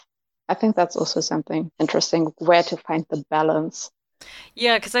I think that's also something interesting, where to find the balance.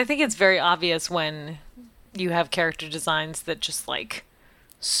 Yeah, because I think it's very obvious when you have character designs that just like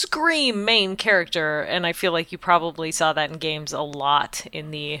scream main character, and I feel like you probably saw that in games a lot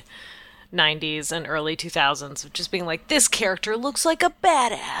in the 90s and early 2000s of just being like, this character looks like a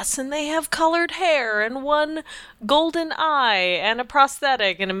badass and they have colored hair and one golden eye and a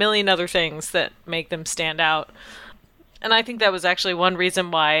prosthetic and a million other things that make them stand out. And I think that was actually one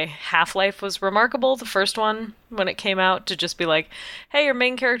reason why Half-Life was remarkable, the first one, when it came out, to just be like, hey, your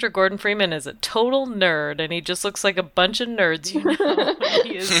main character, Gordon Freeman, is a total nerd, and he just looks like a bunch of nerds you know.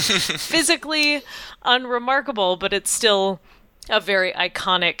 He is physically unremarkable, but it's still a very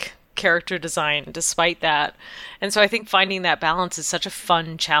iconic character design despite that. And so I think finding that balance is such a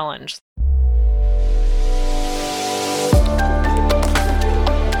fun challenge.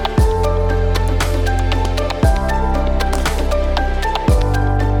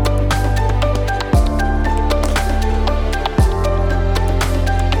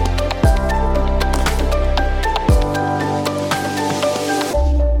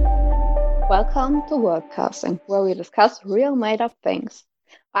 Welcome to Wordcasting, where we discuss real made-up things.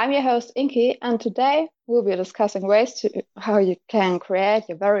 I'm your host Inky, and today we'll be discussing ways to how you can create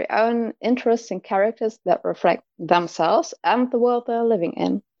your very own interesting characters that reflect themselves and the world they're living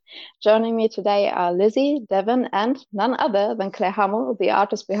in. Joining me today are Lizzie, Devin, and none other than Claire Hummel, the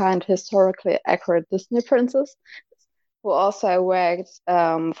artist behind historically accurate Disney princess, who also worked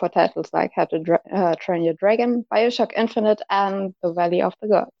for titles like How to Train Your Dragon, Bioshock Infinite, and The Valley of the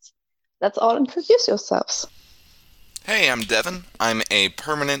Gods. Let's all introduce yourselves. Hey, I'm Devin. I'm a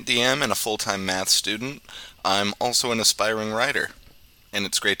permanent DM and a full-time math student. I'm also an aspiring writer, and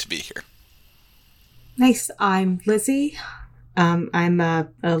it's great to be here. Nice. I'm Lizzie. I'm a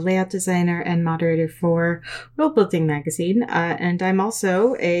layout designer and moderator for Role Building Magazine, and I'm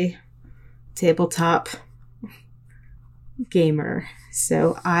also a tabletop gamer.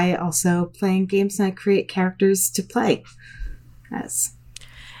 So I also play in games and I create characters to play as.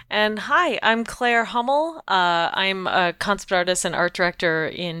 And hi, I'm Claire Hummel. I'm a concept artist and art director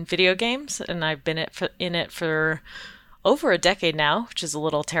in video games, and I've been in it for over a decade now, which is a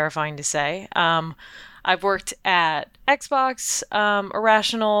little terrifying to say. I've worked at Xbox,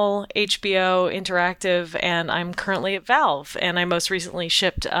 Irrational, HBO, Interactive, and I'm currently at Valve. And I most recently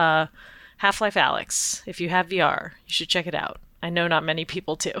shipped Half-Life Alyx. If you have VR, you should check it out. I know not many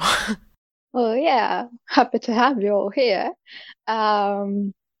people do. Oh yeah, happy to have you all here.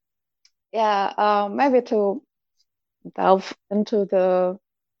 Maybe to delve into the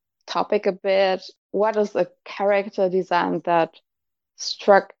topic a bit, what is a character design that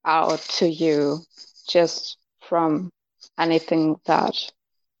struck out to you just from anything that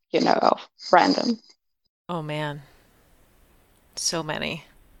you know of, random? Oh man, so many.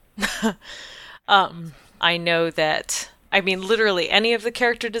 I know that. I mean, literally any of the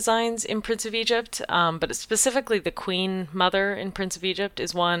character designs in Prince of Egypt, but specifically the Queen Mother in Prince of Egypt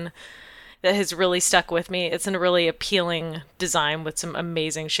is one that has really stuck with me. It's a really appealing design with some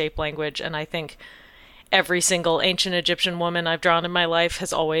amazing shape language, and I think every single ancient Egyptian woman I've drawn in my life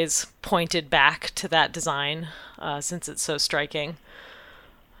has always pointed back to that design, since it's so striking.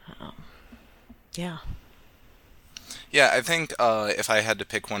 Um, yeah. Yeah, I think if I had to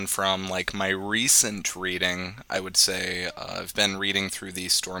pick one from like my recent reading, I would say I've been reading through the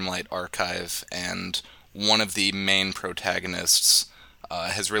Stormlight Archive, and one of the main protagonists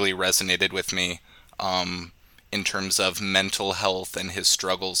has really resonated with me in terms of mental health and his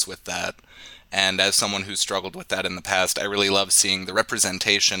struggles with that. And as someone who's struggled with that in the past, I really love seeing the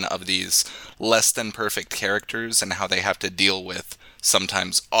representation of these less than perfect characters and how they have to deal with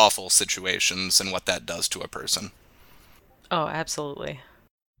sometimes awful situations and what that does to a person. Oh, absolutely.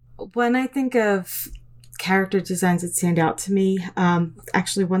 When I think of character designs that stand out to me,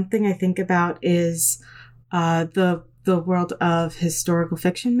 actually one thing I think about is the world of historical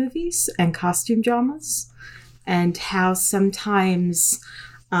fiction movies and costume dramas, and how sometimes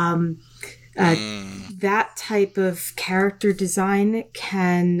that type of character design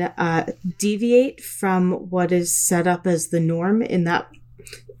can deviate from what is set up as the norm in that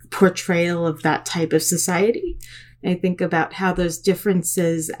portrayal of that type of society. And I think about how those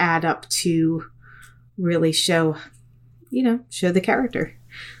differences add up to really show the character.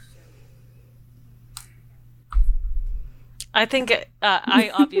 I think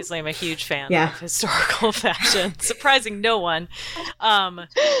I obviously am a huge fan of historical fashion, surprising no one.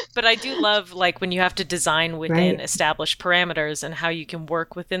 But I do love like when you have to design within established parameters and how you can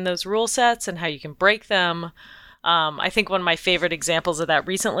work within those rule sets and how you can break them. I think one of my favorite examples of that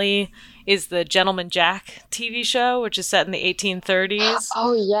recently is the Gentleman Jack TV show, which is set in the 1830s.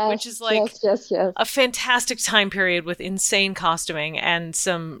 Oh yes, which is like yes. a fantastic time period with insane costuming and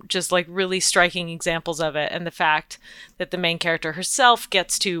some just like really striking examples of it. And the fact that the main character herself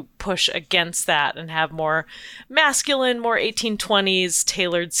gets to push against that and have more masculine, more 1820s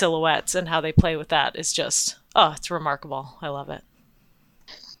tailored silhouettes, and how they play with that is just, oh, it's remarkable. I love it.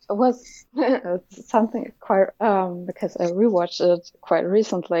 It was something quite because I rewatched it quite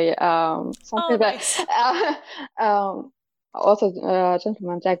recently. Something nice. Also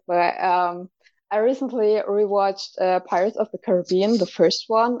Gentleman Jack, but I recently rewatched Pirates of the Caribbean, the first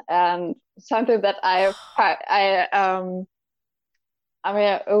one, and something that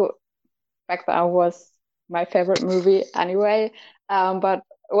back then was my favorite movie anyway. But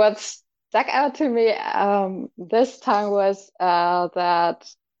what stuck out to me this time was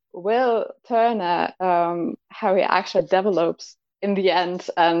that Will Turner, how he actually develops in the end,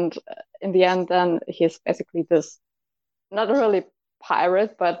 and in the end, then he's basically this not really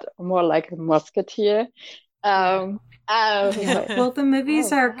pirate, but more like a musketeer. Well, the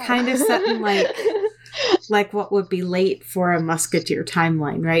movies are kind of set in like what would be late for a musketeer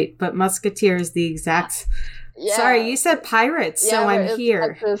timeline, right? But musketeer is the exact. Yeah. Sorry, you said pirates, so I'm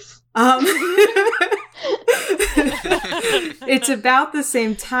here. It's about the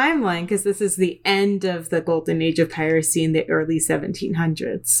same timeline because this is the end of the golden age of piracy in the early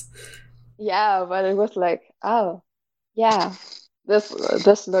 1700s. Yeah, but it was like, oh, yeah, this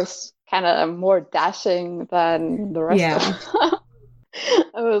looks kind of more dashing than the rest of it.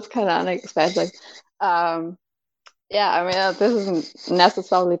 It was kind of unexpected. This isn't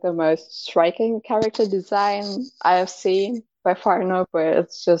necessarily the most striking character design I have seen by far, no, but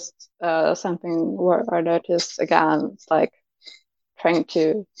it's just something where I noticed again, it's like trying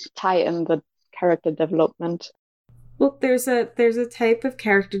to tie in the character development. Well, there's a type of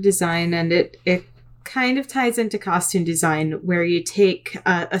character design, and it kind of ties into costume design, where you take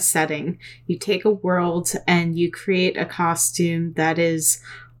a setting, you take a world, and you create a costume that is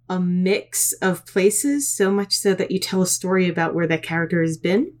a mix of places, so much so that you tell a story about where that character has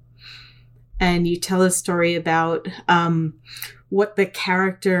been, and you tell a story about what the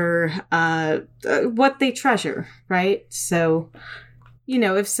character, what they treasure, right? So,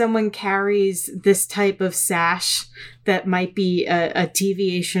 if someone carries this type of sash that might be a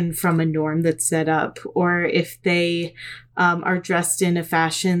deviation from a norm that's set up, or if they are dressed in a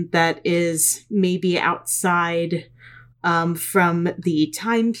fashion that is maybe outside from the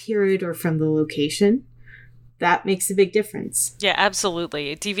time period or from the location, that makes a big difference. Yeah,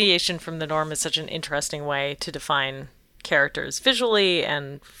 absolutely. Deviation from the norm is such an interesting way to define characters visually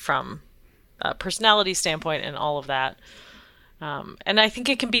and from a personality standpoint and all of that. And I think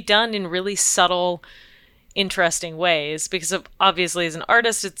it can be done in really subtle, interesting ways because obviously as an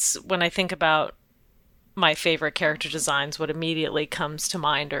artist, it's when I think about my favorite character designs, what immediately comes to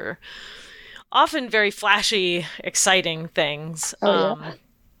mind are often very flashy, exciting things.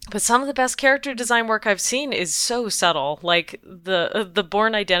 But some of the best character design work I've seen is so subtle. Like the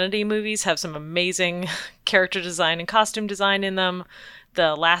Bourne Identity movies have some amazing character design and costume design in them.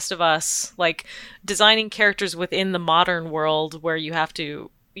 The Last of Us, like designing characters within the modern world where you have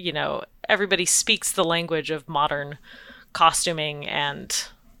to, everybody speaks the language of modern costuming and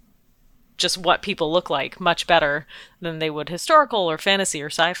just what people look like much better than they would historical or fantasy or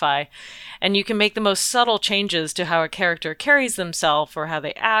sci-fi. And you can make the most subtle changes to how a character carries themselves or how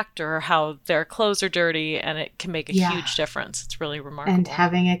they act or how their clothes are dirty, and it can make a huge difference. It's really remarkable. And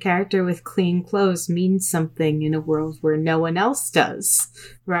having a character with clean clothes means something in a world where no one else does,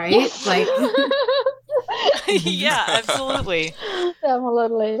 right? Yes. Like yeah, absolutely.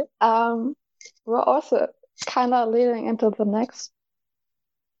 Definitely. We're also kind of leading into the next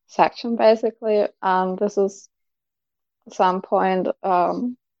section, basically. This is some point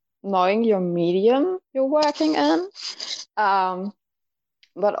knowing your medium you're working in,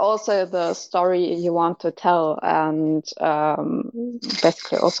 but also the story you want to tell, and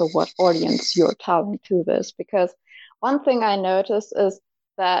basically also what audience you're telling to this. Because one thing I noticed is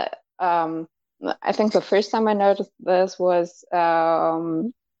that I think the first time I noticed this was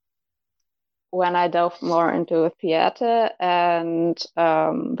when I delved more into theater and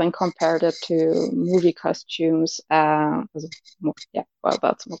then compared it to movie costumes. That's more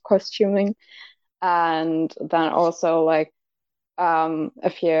costuming. And then also, like,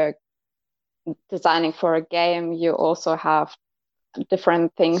 if you're designing for a game, you also have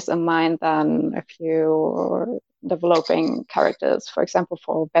different things in mind than if you're developing characters, for example,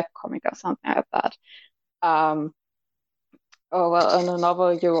 for a webcomic or something like that. Oh, well, in a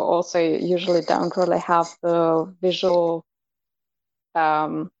novel, you also usually don't really have the visual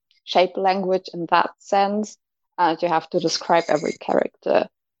shape language in that sense, and you have to describe every character.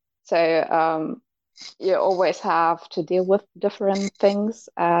 So you always have to deal with different things,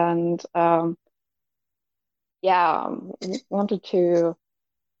 and yeah, wanted to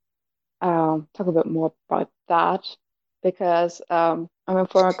talk a bit more about that because I mean,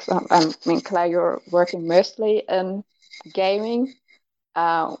 for example, I mean, Claire, you're working mostly in gaming.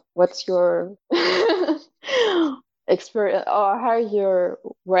 What's your experience or how you're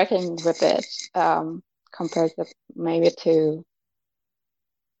working with it compared to maybe to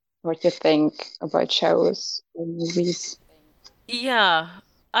what you think about shows or movies? Yeah,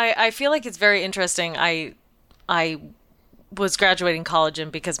 I feel like it's very interesting. I was graduating college,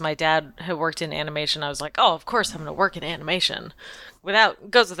 and because my dad had worked in animation, I was like, oh, of course I'm going to work in animation. Without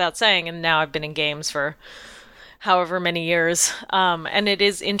goes without saying, and now I've been in games for however many years. And it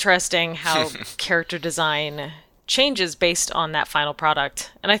is interesting how character design changes based on that final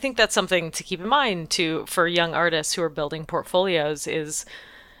product. And I think that's something to keep in mind too for young artists who are building portfolios is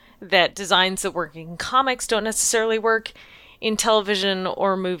that designs that work in comics don't necessarily work in television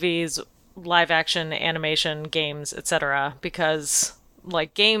or movies, live action, animation, games, etc. Because,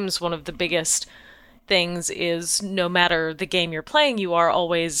 like games, one of the biggest things is no matter the game you're playing, you are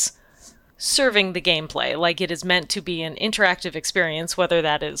always serving the gameplay. Like it is meant to be an interactive experience, whether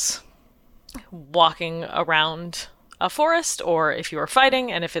that is walking around a forest or if you are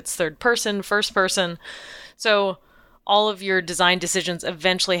fighting, and if it's third person, first person. So all of your design decisions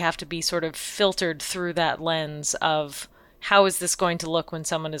eventually have to be sort of filtered through that lens of how is this going to look when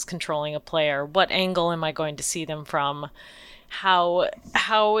someone is controlling a player? What angle am I going to see them from? How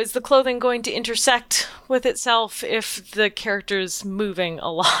is the clothing going to intersect with itself if the character's moving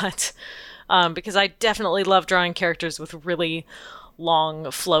a lot? Because I definitely love drawing characters with really long,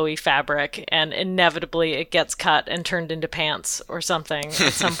 flowy fabric, and inevitably it gets cut and turned into pants or something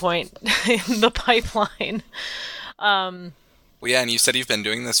at some point in the pipeline. Well, yeah, and you said you've been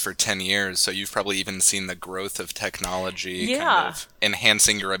doing this for 10 years, so you've probably even seen the growth of technology kind Yeah. of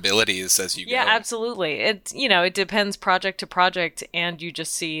enhancing your abilities as you Yeah, go. absolutely. It depends project to project, and you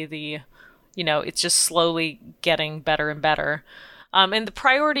just see it's just slowly getting better and better. And the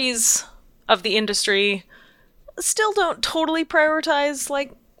priorities of the industry still don't totally prioritize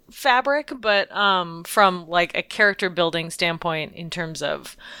like fabric, but from like a character building standpoint in terms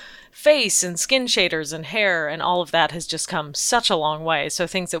of face and skin shaders and hair and all of that has just come such a long way. So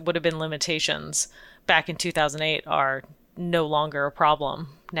things that would have been limitations back in 2008 are no longer a problem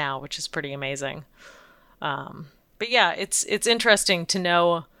now, which is pretty amazing. But yeah, it's interesting to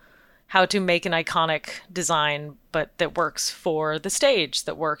know how to make an iconic design, but that works for the stage,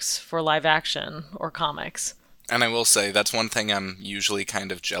 that works for live action or comics. And I will say, that's one thing I'm usually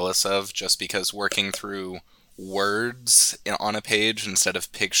kind of jealous of, just because working through words on a page instead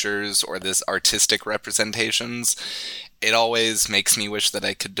of pictures or this artistic representations, it always makes me wish that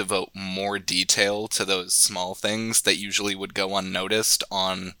I could devote more detail to those small things that usually would go unnoticed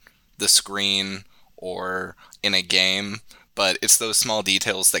on the screen or in a game. But it's those small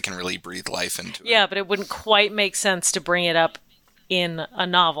details that can really breathe life into it. Yeah, but it wouldn't quite make sense to bring it up in a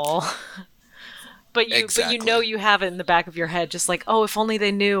novel. But Exactly. you know you have it in the back of your head, just like, oh, if only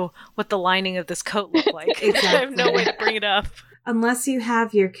they knew what the lining of this coat looked like. Exactly. I have no way to bring it up. Unless you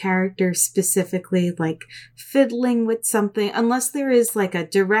have your character specifically like fiddling with something, unless there is like a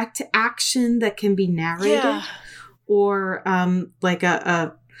direct action that can be narrated, Yeah. or like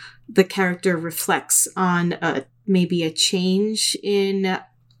the character reflects on maybe a change in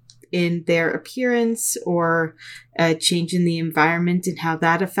their appearance, or a change in the environment and how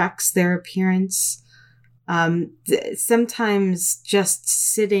that affects their appearance. Sometimes just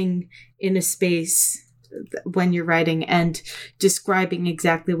sitting in a space when you're writing and describing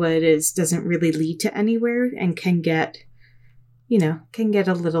exactly what it is doesn't really lead to anywhere, and can get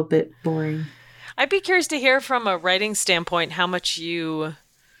a little bit boring. I'd be curious to hear from a writing standpoint how much you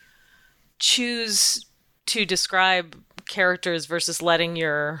choose to describe characters versus letting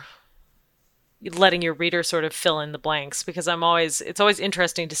your reader sort of fill in the blanks, because it's always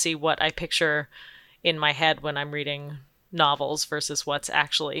interesting to see what I picture in my head when I'm reading novels versus what's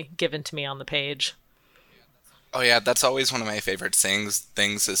actually given to me on the page. Oh yeah, that's always one of my favorite things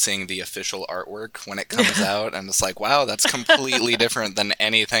is seeing the official artwork when it comes out, and it's like, wow, that's completely different than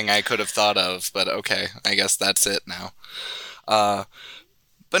anything I could have thought of, but okay, I guess that's it now.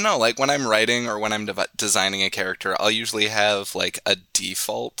 But no, like when I'm writing or when I'm designing a character, I'll usually have like a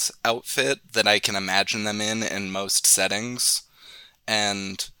default outfit that I can imagine them in most settings,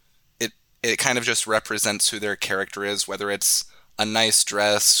 and it kind of just represents who their character is, whether it's a nice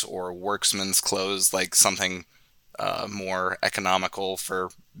dress or worksman's clothes, like something more economical for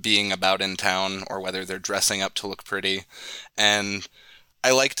being about in town, or whether they're dressing up to look pretty. And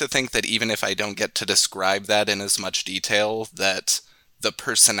I like to think that even if I don't get to describe that in as much detail, that the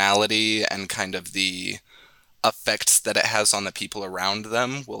personality and kind of the effects that it has on the people around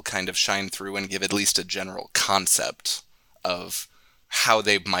them will kind of shine through and give at least a general concept of how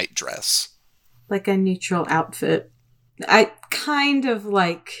they might dress. Like a neutral outfit. I kind of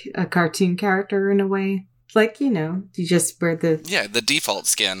like a cartoon character in a way. Like, you just wear the... Yeah, the default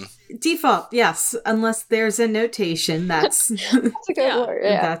skin. Default, yes. Unless there's a notation, that's... That's a good word,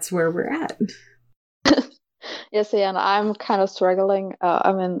 yeah. That's where we're at. Yes, yeah, and I'm kind of struggling.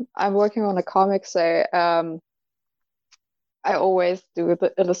 I'm working on a comic, so I always do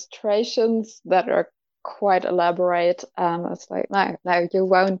the illustrations that are quite elaborate, and it's like, no, you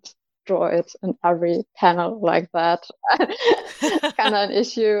won't draw it in every panel like that. It's kind of an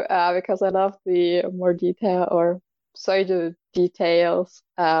issue because I love the more detail or pseudo details.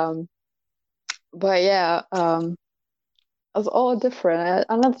 But yeah, it's all different,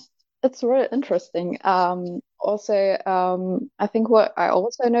 and it's really interesting. Also, I think what I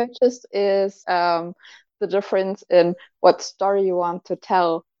also noticed is the difference in what story you want to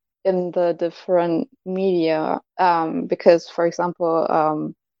tell in the different media. Because, for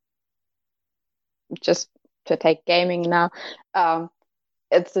example, just to take gaming now,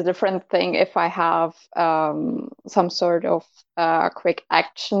 it's a different thing if I have some sort of quick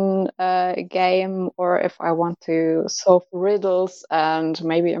action game, or if I want to solve riddles and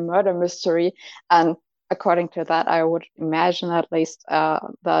maybe a murder mystery. And according to that, I would imagine at least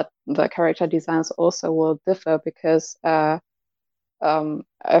that the character designs also will differ, because if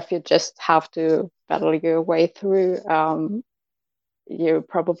you just have to battle your way through, you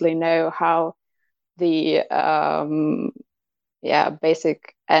probably know how the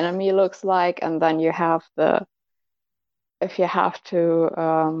basic enemy looks like, and then you have if you have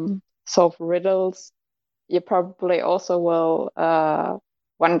to solve riddles, you probably also will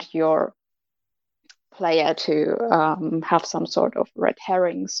want your player to have some sort of red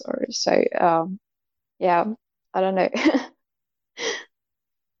herrings or so. Yeah, I don't know.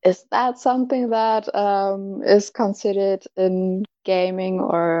 Is that something that is considered in gaming,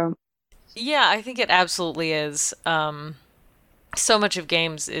 or? Yeah, I think it absolutely is. So much of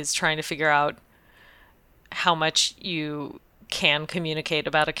games is trying to figure out how much you can communicate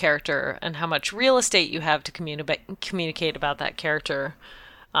about a character and how much real estate you have to communicate about that character.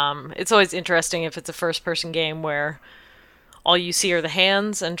 It's always interesting if it's a first-person game where all you see are the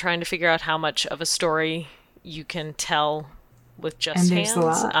hands, and trying to figure out how much of a story you can tell with just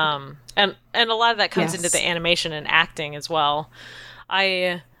hands. And a lot of that comes into the animation and acting as well.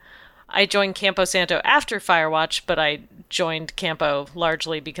 I joined Campo Santo after Firewatch, but I joined Campo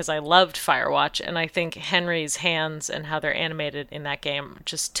largely because I loved Firewatch, and I think Henry's hands and how they're animated in that game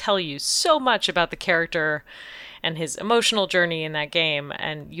just tell you so much about the character and his emotional journey in that game,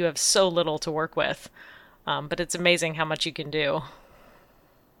 and you have so little to work with. But it's amazing how much you can do.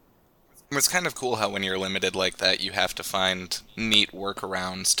 It's kind of cool how when you're limited like that, you have to find neat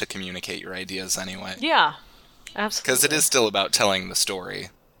workarounds to communicate your ideas anyway. Yeah, absolutely. Because it is still about telling the story.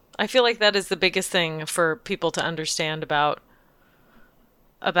 I feel like that is the biggest thing for people to understand about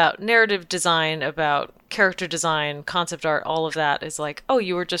narrative design, about character design, concept art, all of that is like, oh,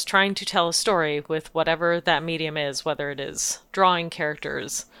 you were just trying to tell a story with whatever that medium is, whether it is drawing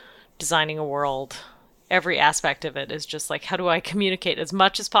characters, designing a world. Every aspect of it is just like, how do I communicate as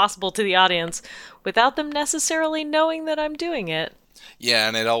much as possible to the audience without them necessarily knowing that I'm doing it? Yeah,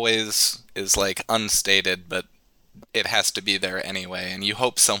 and it always is like unstated, but it has to be there anyway, and you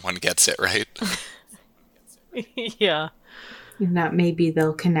hope someone gets it right. Yeah. And that maybe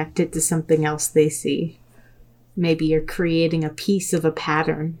they'll connect it to something else they see. Maybe you're creating a piece of a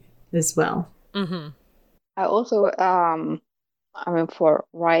pattern as well. Mm-hmm. I also, for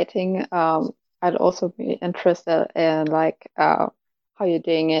writing, I'd also be interested in like how you're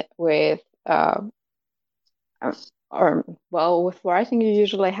doing it with, with writing, you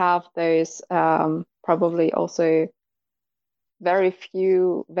usually have those probably also very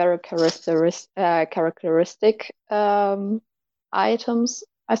few very characteristic items,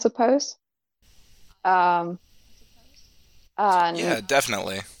 I suppose. And Yeah,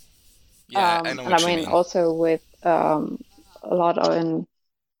 definitely. Yeah, I know what you mean. Also with a lot of in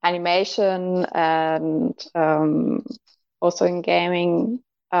animation and also in gaming,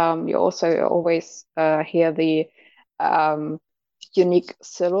 you also always hear the unique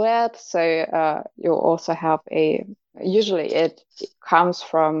silhouette. So you also have usually it comes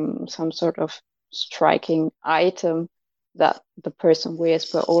from some sort of striking item that the person wears,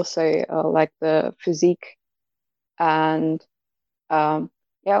 but also like the physique. And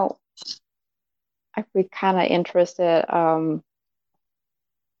yeah, I'd be kind of interested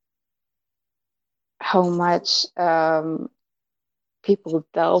how much people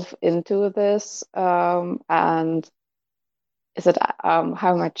delve into this, and is it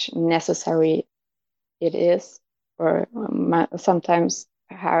how much necessary it is, or sometimes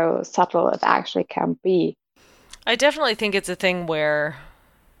how subtle it actually can be. I definitely think it's a thing where,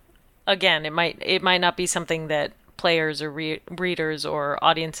 again, it might not be something that players or readers or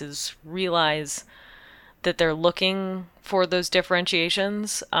audiences realize that they're looking for those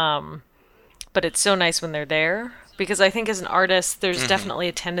differentiations. But it's so nice when they're there, because I think as an artist, there's definitely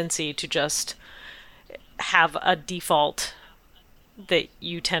a tendency to just have a default that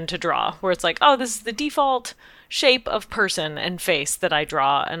you tend to draw, where it's like, oh, this is the default shape of person and face that I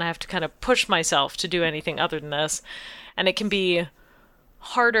draw, and I have to kind of push myself to do anything other than this. And it can be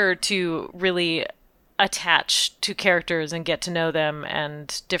harder to really attach to characters and get to know them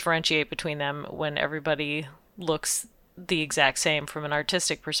and differentiate between them when everybody looks the exact same from an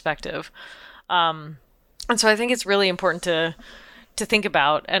artistic perspective. And so I think it's really important to think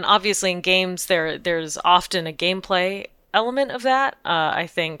about. And obviously in games, there's often a gameplay element of that. I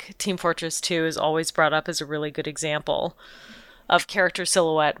think Team Fortress 2 is always brought up as a really good example of character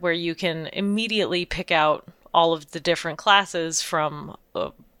silhouette, where you can immediately pick out all of the different classes from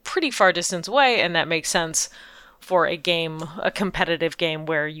a pretty far distance away, and that makes sense for a competitive game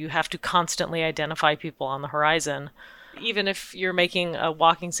where you have to constantly identify people on the horizon. Even if you're making a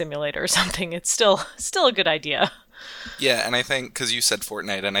walking simulator or something, it's still a good idea. Yeah, and I think, because you said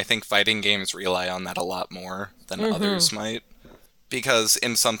Fortnite, and I think fighting games rely on that a lot more than others might. Because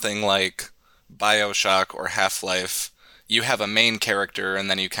in something like BioShock or Half-Life, you have a main character, and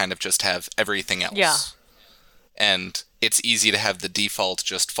then you kind of just have everything else. Yeah. And it's easy to have the default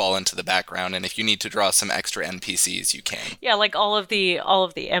just fall into the background, and if you need to draw some extra NPCs, you can. Yeah, like all of the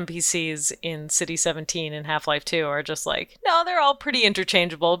NPCs in City 17 and Half-Life 2 are just like, no, they're all pretty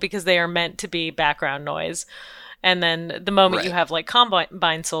interchangeable because they are meant to be background noise. And then the moment you have like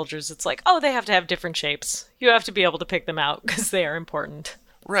Combine soldiers, it's like, oh, they have to have different shapes. You have to be able to pick them out because they are important.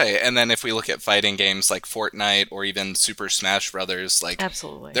 Right, and then if we look at fighting games like Fortnite or even Super Smash Brothers, like,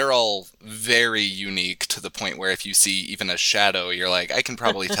 absolutely, they're all very unique to the point where if you see even a shadow, you're like, I can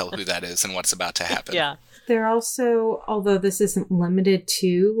probably tell who that is and what's about to happen. Yeah. They're also, although this isn't limited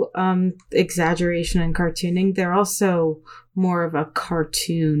to exaggeration and cartooning, they're also more of a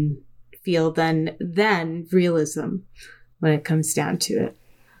cartoon feel than realism when it comes down to it.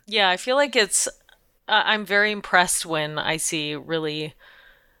 Yeah, I feel like it's... I'm very impressed when I see really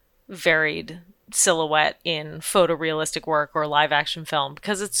varied silhouette in photorealistic work or live action film,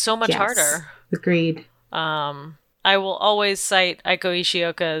 because it's so much harder. Agreed. I will always cite Aiko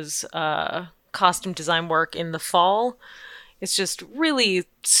Ishioka's costume design work in The Fall. It's just really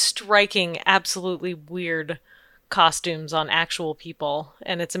striking, absolutely weird costumes on actual people,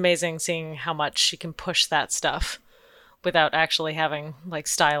 and it's amazing seeing how much she can push that stuff without actually having like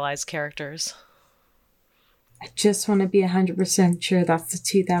stylized characters. I just want to be 100% sure that's the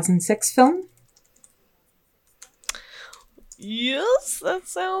 2006 film. Yes, that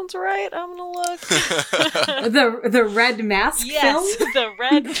sounds right. I'm gonna look. the Red Mask film? Yes, the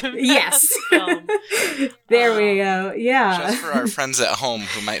Red Mask yes. film. There we go. Yeah. Just for our friends at home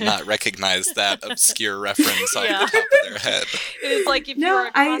who might not recognize that obscure reference off the top of their head. It's like if you're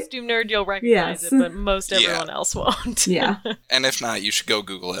a costume nerd, you'll recognize it, but most everyone else won't. Yeah. And if not, you should go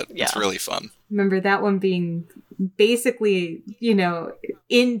Google it. Yeah. It's really fun. Remember that one being basically, in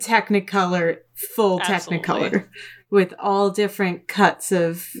Technicolor, full Technicolor, with all different cuts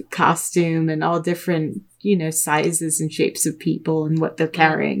of costume and all different, sizes and shapes of people and what they're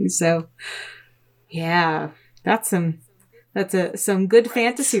carrying. So, yeah, that's some good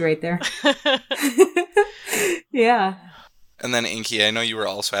fantasy right there. Yeah. And then, Inky, I know you were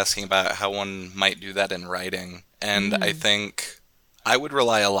also asking about how one might do that in writing. And I think I would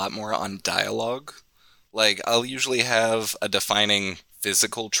rely a lot more on dialogue. Like, I'll usually have a defining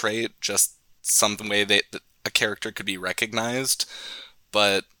physical trait, just some way that a character could be recognized,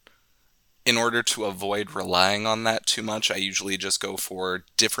 but in order to avoid relying on that too much, I usually just go for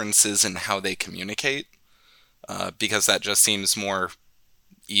differences in how they communicate, because that just seems more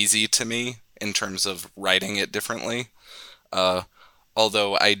easy to me in terms of writing it differently.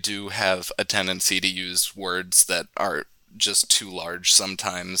 Although I do have a tendency to use words that are just too large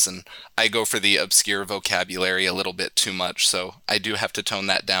sometimes, and I go for the obscure vocabulary a little bit too much, so I do have to tone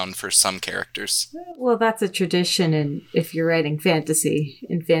that down for some characters. Well, that's a tradition, and if you're writing fantasy,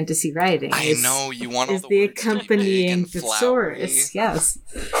 in fantasy writing, I know, you want all is the the words to be big accompanying and flowery. thesaurus, yes.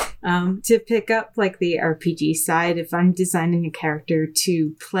 To pick up like the RPG side, if I'm designing a character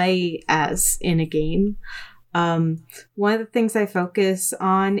to play as in a game, one of the things I focus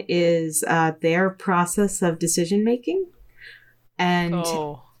on is their process of decision making. And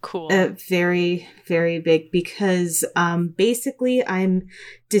Oh, cool. very, very big, because basically I'm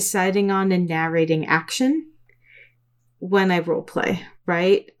deciding on and narrating action when I role play,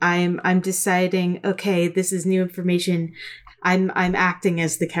 right? I'm deciding, okay, this is new information. I'm acting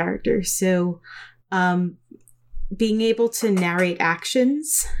as the character. So being able to narrate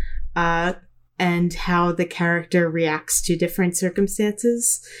actions and how the character reacts to different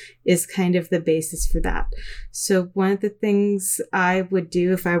circumstances is kind of the basis for that. So one of the things I would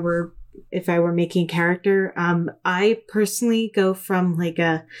do if I were making a character, I personally go from like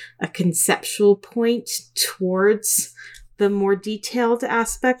a conceptual point towards the more detailed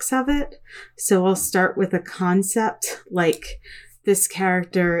aspects of it. So I'll start with a concept like this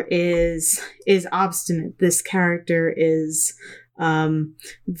character is obstinate. This character is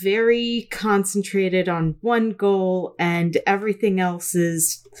very concentrated on one goal, and everything else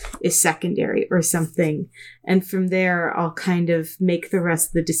is secondary or something. And from there, I'll kind of make the rest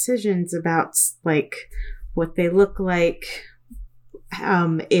of the decisions about like what they look like,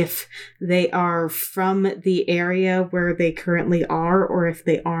 if they are from the area where they currently are, or if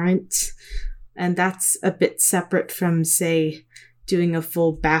they aren't. And that's a bit separate from, say, doing a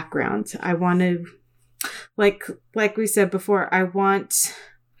full background. I want to, like we said before, I want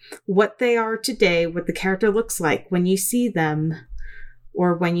what they are today, what the character looks like when you see them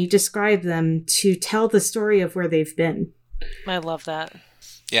or when you describe them, to tell the story of where they've been. I love that.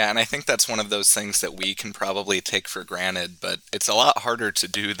 Yeah, and I think that's one of those things that we can probably take for granted, but it's a lot harder to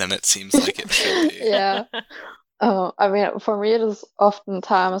do than it seems like it should be. Yeah. I mean, for me, it is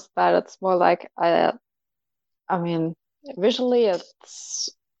oftentimes that it's more like I mean, visually, it's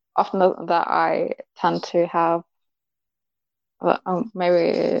often that I tend to have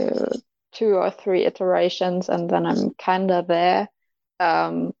maybe 2 or 3 iterations, and then I'm kind of there.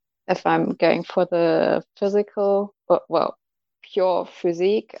 If I'm going for the physical, well, pure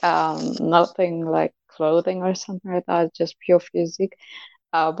physique, nothing like clothing or something like that, just pure physique.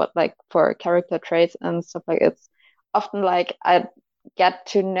 But like for character traits and stuff, like it's often like I get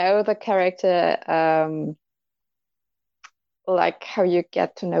to know the character, like how you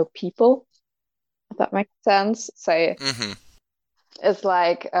get to know people, if that makes sense. So it's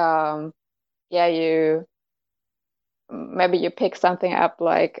like, yeah, maybe you pick something up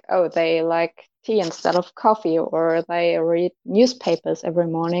like, oh, they like tea instead of coffee, or they read newspapers every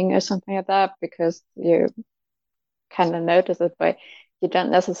morning or something like that, because you kind of notice it, but you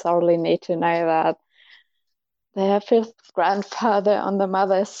don't necessarily need to know that their 5th grandfather on the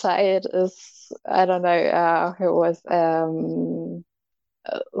mother's side is, I don't know, who was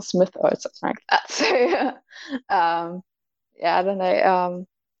Smith or something like that. So yeah, I don't know.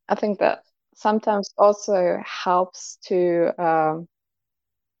 I think that sometimes also helps to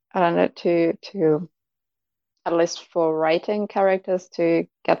I don't know, to at least for writing characters, to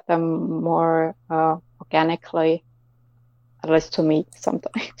get them more organically, at least to me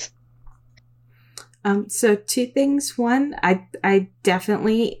sometimes. So 2 things. One, I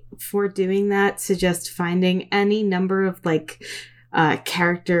definitely, for doing that, suggest finding any number of like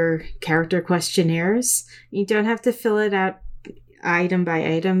character questionnaires. You don't have to fill it out item by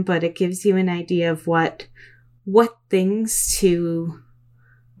item, but it gives you an idea of what things to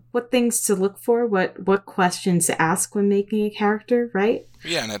look for, what questions to ask when making a character, right?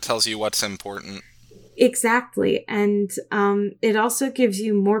 Yeah, and it tells you what's important. Exactly. And it also gives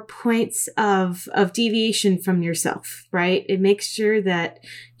you more points of deviation from yourself, right? It makes sure that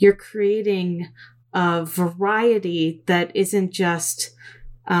you're creating a variety that isn't just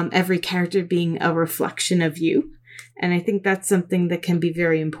every character being a reflection of you. And I think that's something that can be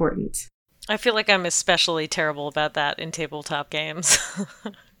very important. I feel like I'm especially terrible about that in tabletop games.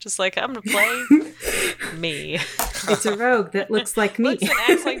 Just like, I'm going to play me. It's a rogue that looks like me. Looks and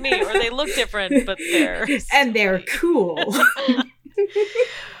acts like me, or they look different, but they're... And they're cool.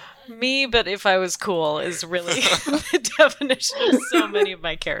 Me, but if I was cool, is really the definition of so many of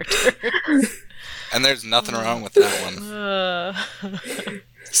my characters. And there's nothing wrong with that one.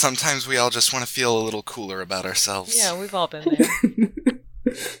 Sometimes we all just want to feel a little cooler about ourselves. Yeah, we've all been there.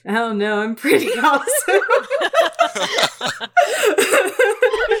 I don't know, I'm pretty awesome.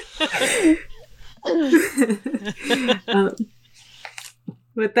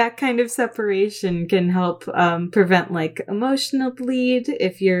 But that kind of separation can help prevent like emotional bleed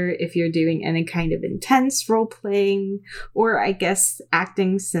if you're doing any kind of intense role playing, or I guess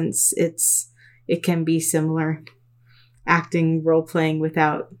acting, since it can be similar, acting, role playing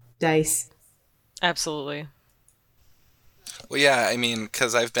without dice. Absolutely. Well, yeah, I mean,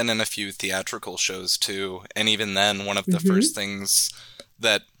 because I've been in a few theatrical shows too, and even then, one of the first things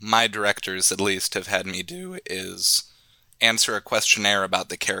that my directors, at least, have had me do is answer a questionnaire about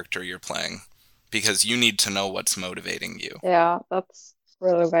the character you're playing, because you need to know what's motivating you. Yeah, that's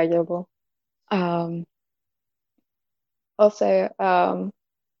really valuable. Also,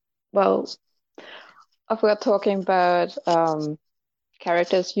 well, if we're talking about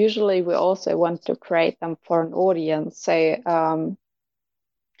characters, usually we also want to create them for an audience. So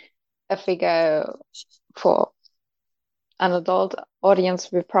if we go for an adult audience,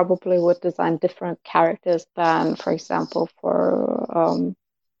 we probably would design different characters than, for example, for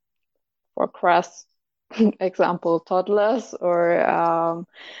crass example, toddlers or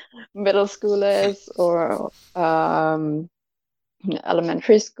middle schoolers or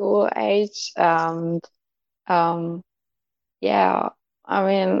elementary school age. And yeah, I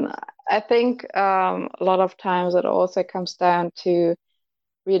mean, I think a lot of times it also comes down to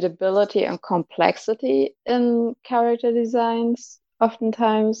readability and complexity in character designs.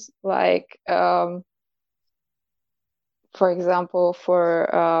 Oftentimes, like for example, for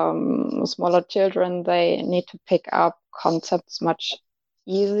smaller children, they need to pick up concepts much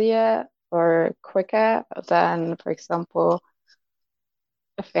easier or quicker than, for example,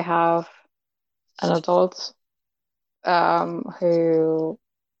 if they have an adult who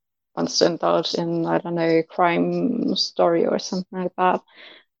wants to indulge in, I don't know, crime story or something like that,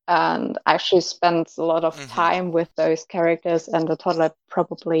 and actually spends a lot of time with those characters, and the toddler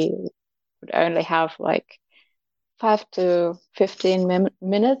probably would only have like 5 to 15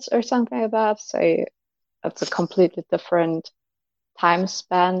 minutes or something like that. So that's a completely different time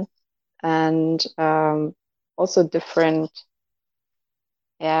span, and also different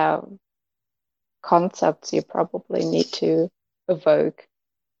concepts you probably need to evoke.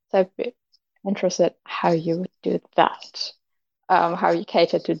 So I'd be interested how you would do that, how you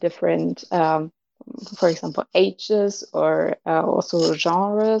cater to different, for example, ages or also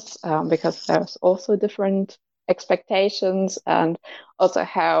genres, because there's also different expectations, and also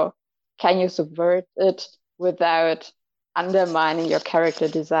how can you subvert it without undermining your character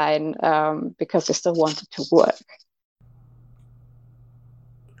design, because you still want it to work.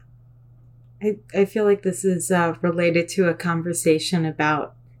 I feel like this is related to a conversation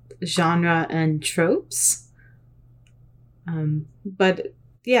about genre and tropes. But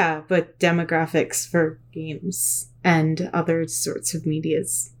demographics for games and other sorts of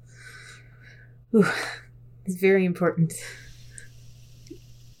medias. Ooh, it's very important.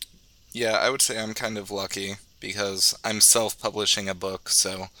 Yeah, I would say I'm kind of lucky because I'm self-publishing a book,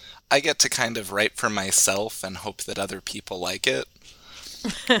 so I get to kind of write for myself and hope that other people like it.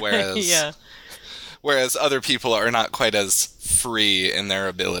 Whereas, whereas other people are not quite as free in their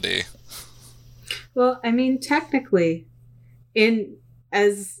ability. Well, I mean, technically,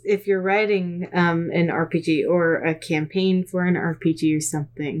 as if you're writing an RPG or a campaign for an RPG or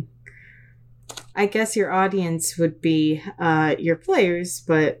something, I guess your audience would be your players,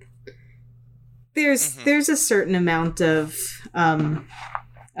 but there's a certain amount of a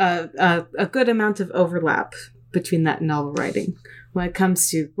good amount of overlap between that and novel writing when it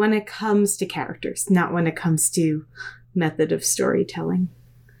comes to characters, not when it comes to method of storytelling.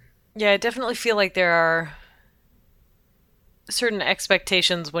 Yeah, I definitely feel like there are certain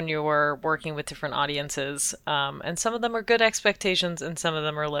expectations when you're working with different audiences, and some of them are good expectations and some of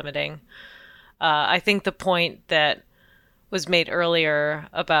them are limiting. I think the point that was made earlier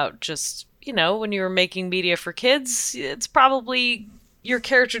about just, when you were making media for kids, it's probably your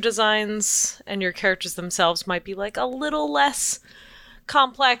character designs and your characters themselves might be like a little less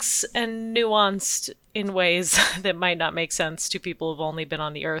complex and nuanced in ways that might not make sense to people who've only been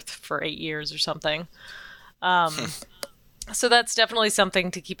on the earth for 8 years or something. So that's definitely something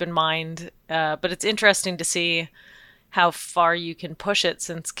to keep in mind. But it's interesting to see how far you can push it,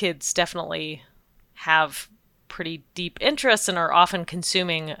 since kids definitely have pretty deep interests and are often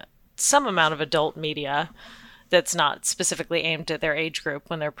consuming some amount of adult media that's not specifically aimed at their age group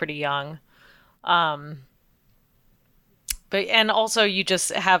when they're pretty young. And also you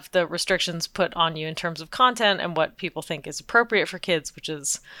just have the restrictions put on you in terms of content and what people think is appropriate for kids, which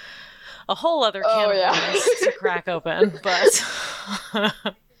is a whole other can of worms to crack open. But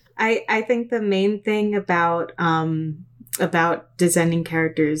I think the main thing about about designing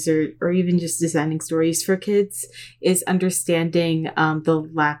characters or even just designing stories for kids is understanding the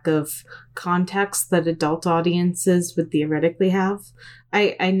lack of context that adult audiences would theoretically have.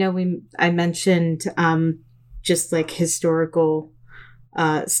 I know I mentioned just like historical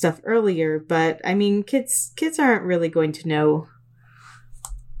stuff earlier, but I mean kids aren't really going to know,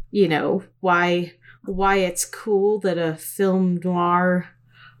 why it's cool that a film noir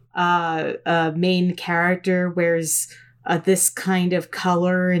main character wears this kind of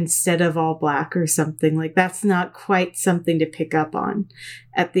color instead of all black or something. Like, that's not quite something to pick up on.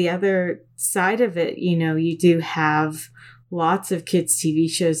 At the other side of it, you do have lots of kids' TV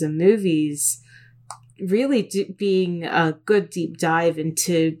shows and movies really being a good deep dive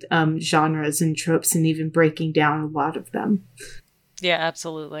into genres and tropes and even breaking down a lot of them. Yeah,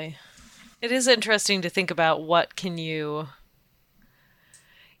 absolutely. It is interesting to think about what can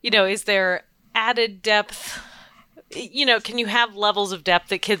is there added depth? Can you have levels of depth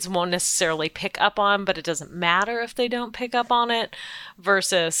that kids won't necessarily pick up on, but it doesn't matter if they don't pick up on it,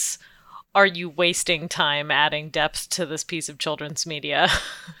 versus are you wasting time adding depth to this piece of children's media?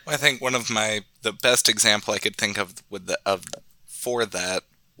 I think one of the best example I could think of for that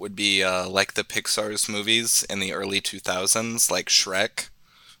would be like the Pixar's movies in the early 2000s, like Shrek,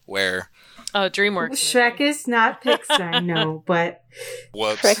 where DreamWorks. Shrek is not Pixar, no, but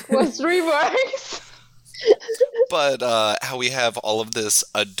whoops. Shrek was DreamWorks. But how we have all of this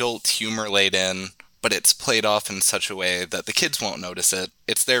adult humor laid in, but it's played off in such a way that the kids won't notice it.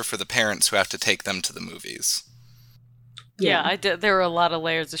 It's there for the parents who have to take them to the movies. Yeah, I did. There were a lot of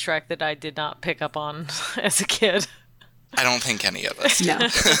layers of Shrek that I did not pick up on as a kid. I don't think any of us. No.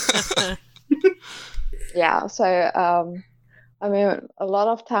 Yeah, so I mean, a lot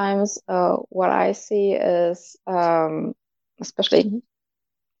of times what I see is, especially,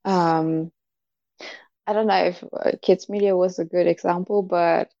 I don't know if kids media was a good example,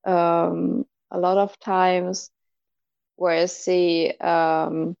 but a lot of times where I see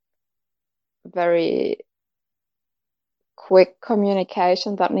very quick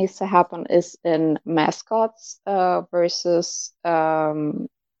communication that needs to happen is in mascots versus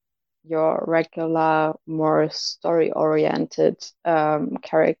your regular, more story-oriented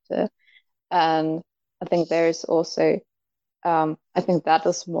character. And I think there is also, I think that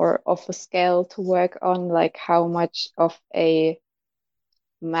is more of a scale to work on, like how much of a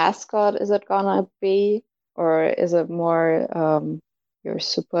mascot is it gonna be, or is it more your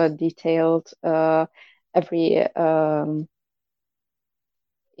super detailed every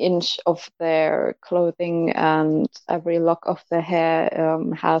inch of their clothing and every lock of their hair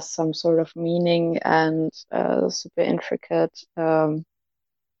has some sort of meaning and super intricate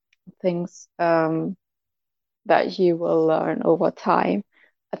things that you will learn over time.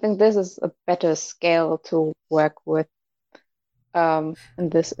 I think this is a better scale to work with in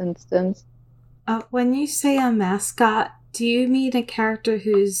this instance. When you say a mascot, do you mean a character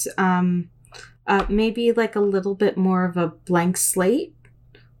who's maybe like a little bit more of a blank slate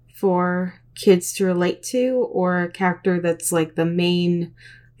for kids to relate to, or a character that's like the main,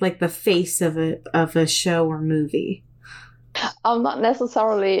 like the face of a show or movie? Not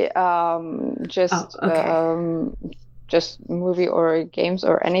necessarily just movie or games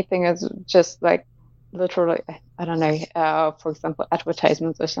or anything. It's just like literally, I don't know, for example,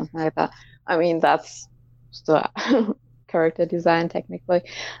 advertisements or something like that. I mean, that's still character design technically.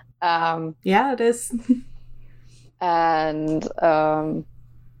 Yeah, it is. And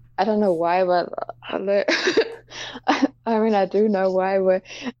I don't know why, but I mean, I do know why, but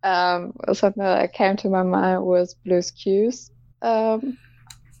something that came to my mind was Blue's Clues.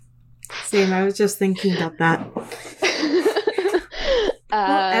 Same, I was just thinking about that.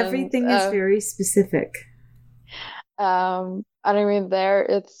 Well, everything is very specific. And I mean, there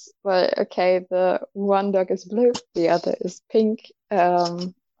it's like, okay, the one dog is blue, the other is pink.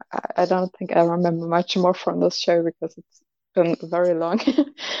 I don't think I remember much more from this show because it's been very long.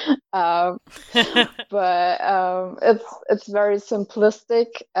 But it's very simplistic,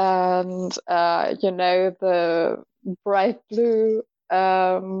 and the bright blue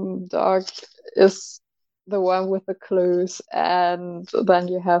dog is the one with the clues, and then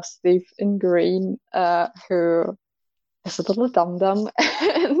you have Steve in green, who is a little dum-dum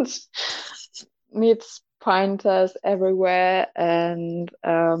and meets pointers everywhere, and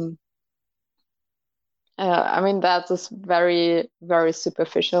I mean, that is very, very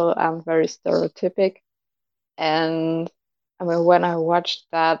superficial and very stereotypic. And I mean, when I watched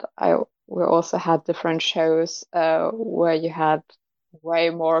that, we also had different shows where you had way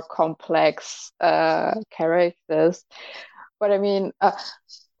more complex characters. But I mean,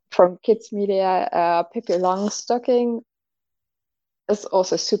 from kids media, Pippi Longstocking is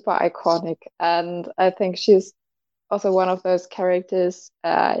also super iconic, and I think she's also one of those characters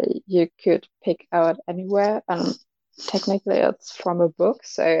you could pick out anywhere, and technically it's from a book,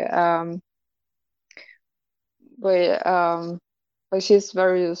 so but but she's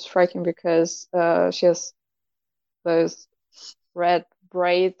very striking because she has those red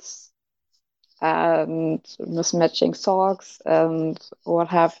braids and mismatching socks and what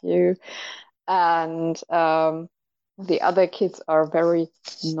have you. And the other kids are very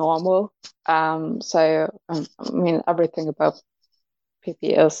normal. I mean, everything about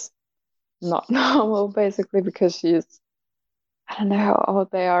Pippi is not normal, basically, because she's, I don't know how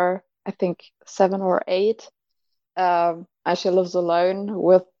old they are, I think 7 or 8. And she lives alone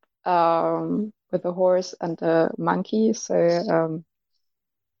with a horse and a monkey. So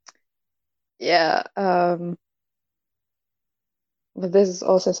yeah, but this is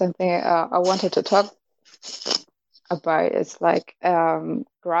also something I wanted to talk about. It's like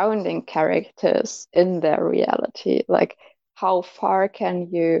grounding characters in their reality. Like, how far can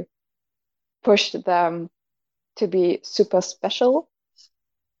you push them to be super special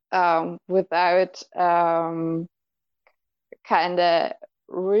without kind of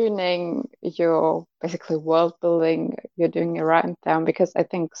ruining your basically world building you're doing around them? Because I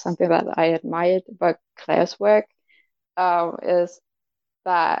think something that I admired about Claire's work is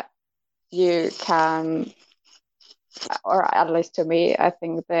that you can, or at least to me, I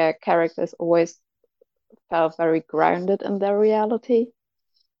think the characters always felt very grounded in their reality.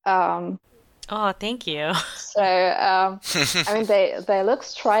 Oh, thank you. So I mean, they look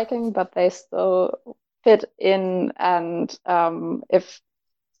striking, but they still fit in. And if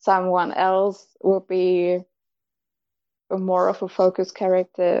someone else would be more of a focus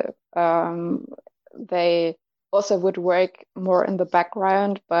character, they also would work more in the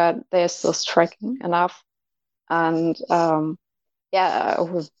background, but they're still striking enough. And yeah,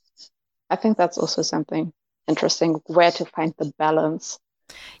 I think that's also something interesting, where to find the balance.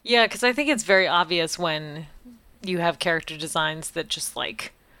 Yeah, because I think it's very obvious when you have character designs that just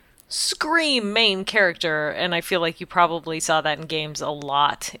like scream main character, and I feel like you probably saw that in games a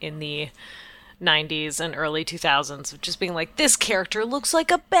lot in the 90s and early 2000s, of just being like, this character looks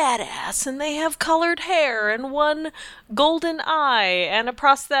like a badass and they have colored hair and one golden eye and a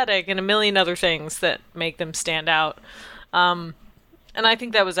prosthetic and a million other things that make them stand out. And I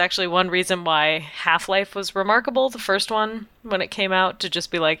think that was actually one reason why Half-Life was remarkable, the first one, when it came out, to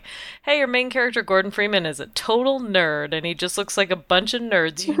just be like, hey, your main character, Gordon Freeman, is a total nerd, and he just looks like a bunch of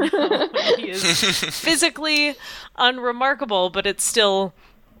nerds, you know? He is physically unremarkable, but it's still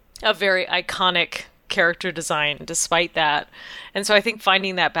a very iconic character design despite that. And so I think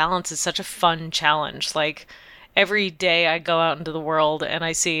finding that balance is such a fun challenge. Like, every day I go out into the world and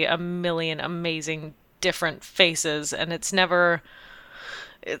I see a million amazing different faces, and it's never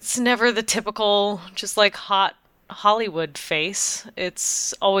the typical just like hot Hollywood face.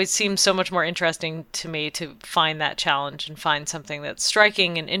 It's always seems so much more interesting to me to find that challenge and find something that's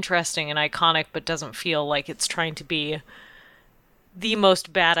striking and interesting and iconic, but doesn't feel like it's trying to be the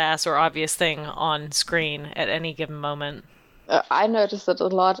most badass or obvious thing on screen at any given moment. I noticed it a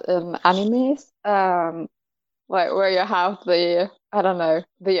lot in animes, like where you have I don't know,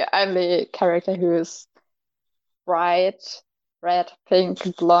 the only character who is bright red, pink,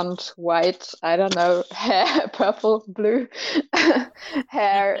 blonde, white, I don't know, hair, purple, blue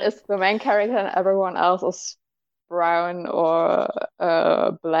hair is the main character, and everyone else is brown or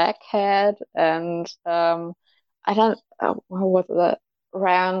black haired. And I don't, what was that?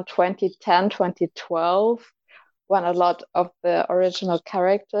 Around 2010, 2012, when a lot of the original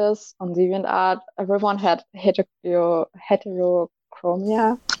characters on DeviantArt, everyone had heterochromia.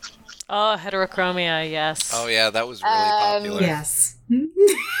 Oh, heterochromia, yes. Oh yeah, that was really popular. Yes.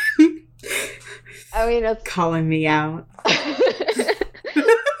 I mean, it's calling me out.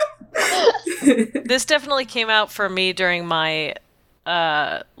 This definitely came out for me during my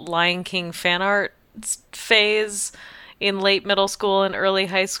Lion King fan art phase in late middle school and early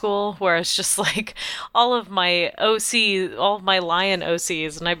high school, where it's just like all of my lion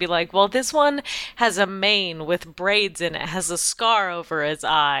OCs, and I'd be like, well, this one has a mane with braids in it, has a scar over his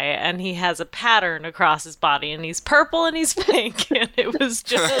eye, and he has a pattern across his body, and he's purple and he's pink, and it was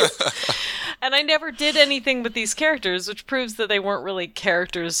just... And I never did anything with these characters, which proves that they weren't really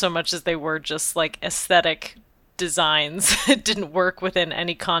characters so much as they were just like aesthetic designs. It didn't work within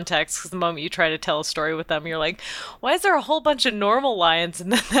any context, because the moment you try to tell a story with them, you're like, why is there a whole bunch of normal lions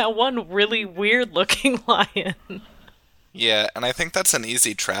and then that one really weird looking lion? Yeah, and I think that's an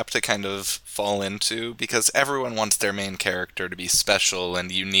easy trap to kind of fall into because everyone wants their main character to be special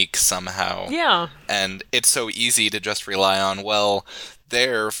and unique somehow. Yeah, And it's so easy to just rely on, well,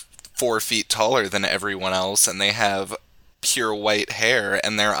 they're 4 feet taller than everyone else and they have pure white hair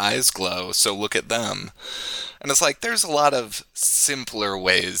and their eyes glow, so look at them. And it's like, there's a lot of simpler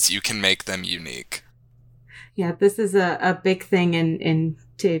ways you can make them unique. Yeah, this is a big thing in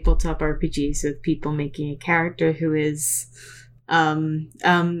tabletop RPGs of people making a character who is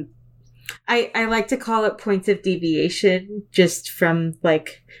I like to call it points of deviation just from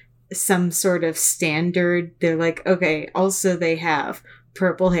like some sort of standard. They're like, okay, also they have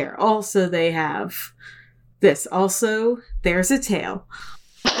purple hair. Also they have this. Also, there's a tail.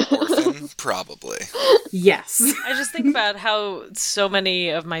 Orphan, probably. Yes. I just think about how so many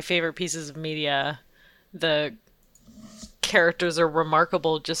of my favorite pieces of media, the characters are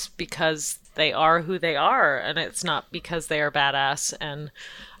remarkable just because they are who they are, and it's not because they are badass. And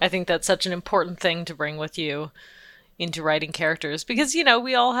I think that's such an important thing to bring with you into writing characters because, you know,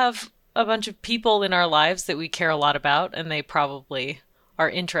 we all have a bunch of people in our lives that we care a lot about, and they probably are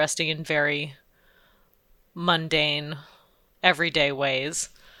interesting in very mundane, everyday ways.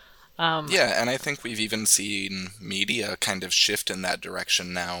 Yeah, and I think we've even seen media kind of shift in that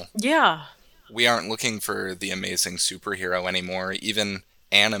direction now. Yeah. We aren't looking for the amazing superhero anymore. Even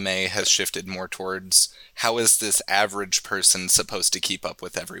anime has shifted more towards how is this average person supposed to keep up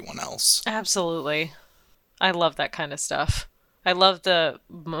with everyone else? Absolutely. I love that kind of stuff. I love the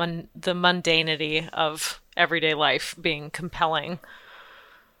mundanity of everyday life being compelling.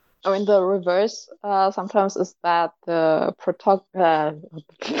 I mean, the reverse sometimes is that the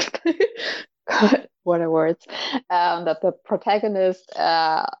God, what are words? That the protagonist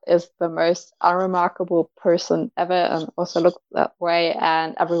is the most unremarkable person ever and also looks that way,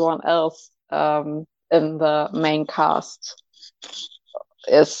 and everyone else in the main cast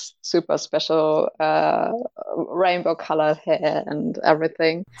is super special, rainbow colored hair and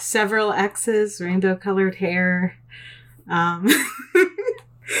everything. Several X's, rainbow colored hair.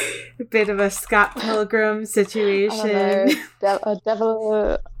 A bit of a Scott Pilgrim situation.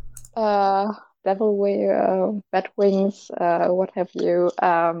 Devil, bat wings, what have you?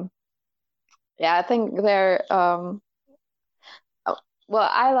 Yeah, I think they're. Well,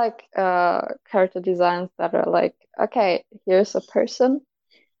 I like character designs that are like, okay, here's a person.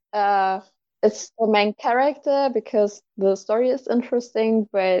 It's the main character because the story is interesting,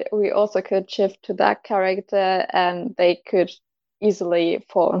 but we also could shift to that character and they could easily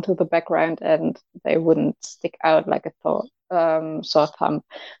fall into the background and they wouldn't stick out like a sore thumb.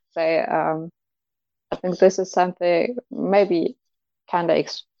 So I think this is something maybe kind of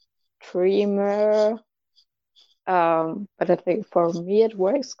extremer, but I think for me it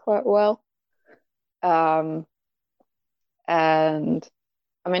works quite well. And I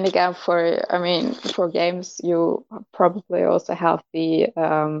mean, again, for games, you probably also have the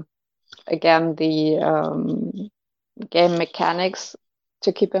game mechanics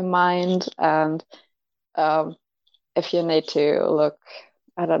to keep in mind, and if you need to look,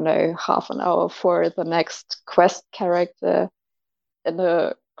 I don't know, half an hour for the next quest character in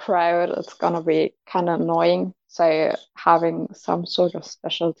the crowd, it's gonna be kind of annoying. So having some sort of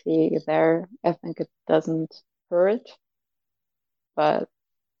specialty there, I think it doesn't hurt, but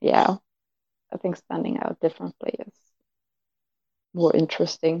yeah, I think standing out differently is more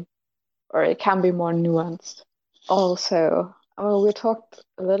interesting, or it can be more nuanced. Also, I mean, we talked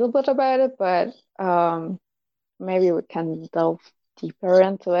a little bit about it, but maybe we can delve deeper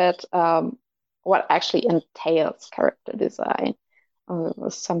into it. What actually entails character design?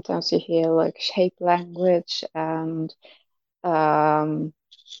 Sometimes you hear like shape language and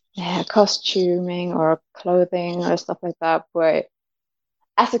costuming or clothing or stuff like that, but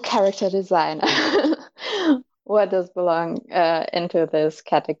as a character designer, what does belong into this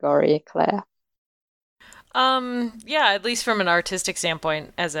category, Claire? Yeah, at least from an artistic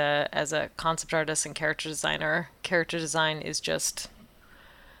standpoint, as a concept artist and character design is just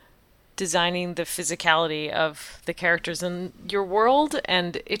designing the physicality of the characters in your world,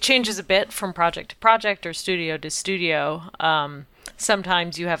 and it changes a bit from project to project or studio to studio.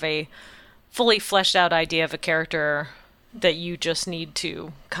 Sometimes you have a fully fleshed out idea of a character that you just need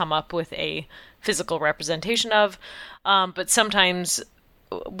to come up with a physical representation of. But sometimes,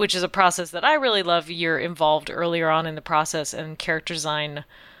 which is a process that I really love, you're involved earlier on in the process, and character design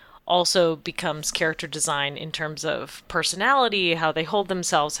also becomes character design in terms of personality, how they hold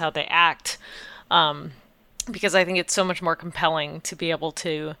themselves, how they act. Because I think it's so much more compelling to be able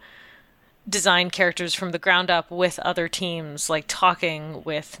to design characters from the ground up with other teams, like talking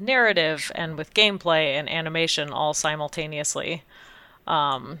with narrative and with gameplay and animation all simultaneously.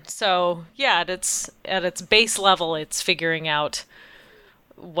 So yeah, at its base level, it's figuring out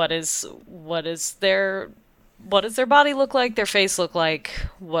what does their body look like, their face look like,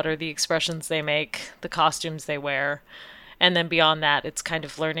 what are the expressions they make, the costumes they wear, and then beyond that, it's kind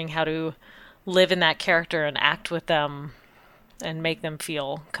of learning how to live in that character and act with them and make them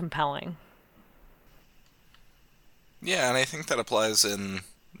feel compelling. Yeah, and I think that applies in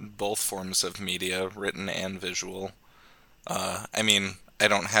both forms of media, written and visual. I mean, I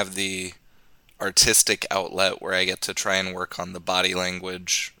don't have the artistic outlet where I get to try and work on the body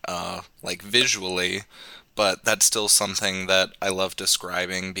language, like visually, but that's still something that I love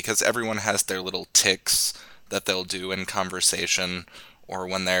describing because everyone has their little tics that they'll do in conversation or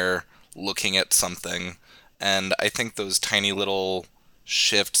when they're looking at something. And I think those tiny little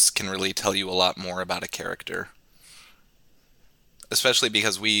shifts can really tell you a lot more about a character. Especially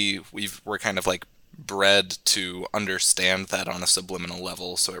because we're kind of like bred to understand that on a subliminal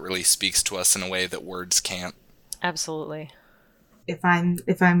level, so it really speaks to us in a way that words can't. Absolutely. If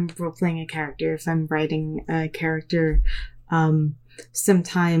I'm role playing a character, if I'm writing a character,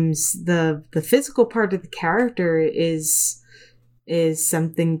 sometimes the physical part of the character is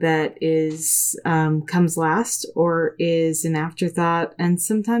something that is comes last or is an afterthought, and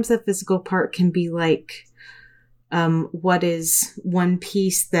sometimes that physical part can be like what is one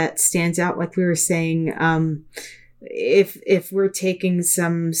piece that stands out, like we were saying. If we're taking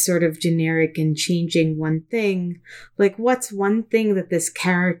some sort of generic and changing one thing, like what's one thing that this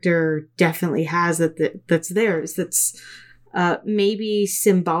character definitely has that's theirs, that's maybe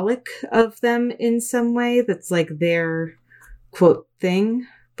symbolic of them in some way, that's like their quote thing,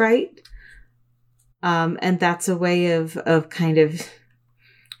 right? And that's a way of kind of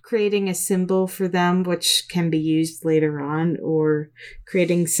creating a symbol for them, which can be used later on, or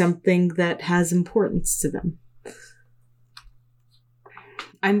creating something that has importance to them.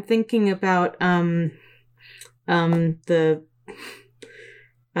 I'm thinking about the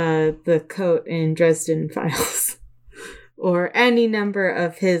coat in Dresden Files, or any number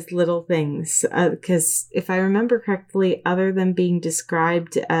of his little things. Because if I remember correctly, other than being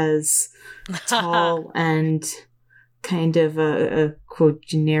described as tall and kind of a quote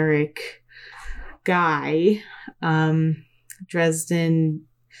generic guy, Dresden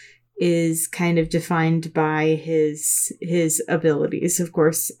is kind of defined by his abilities, of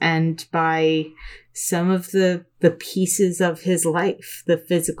course, and by some of the pieces of his life, the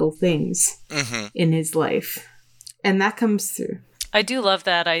physical things in his life, and that comes through. I do love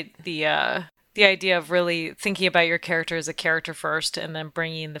that. The idea of really thinking about your character as a character first, and then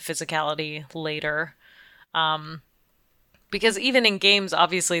bringing the physicality later. Because even in games,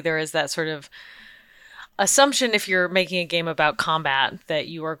 obviously, there is that sort of assumption, if you're making a game about combat, that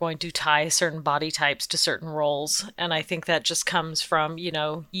you are going to tie certain body types to certain roles. And I think that just comes from,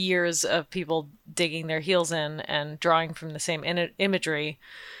 years of people digging their heels in and drawing from the same imagery.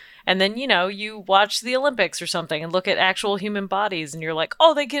 And then, you watch the Olympics or something and look at actual human bodies and you're like,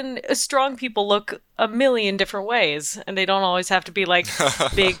 oh, strong people look a million different ways. And they don't always have to be like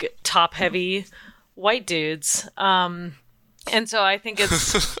big, top heavy white dudes. And so I think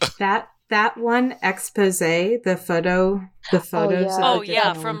it's that one expose, the photos. Oh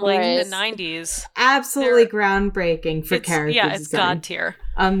yeah, from like the 90s. Absolutely groundbreaking for character design. Yeah, it's god tier.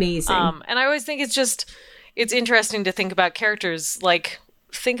 Amazing. And I always think it's interesting to think about characters. Like,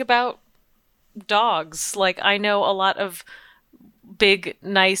 think about dogs. Like, I know a lot of big,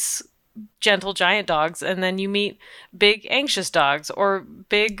 nice, gentle giant dogs, and then you meet big anxious dogs or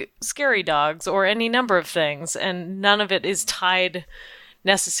big scary dogs or any number of things, and none of it is tied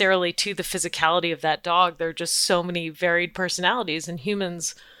necessarily to the physicality of that dog. There are just so many varied personalities, and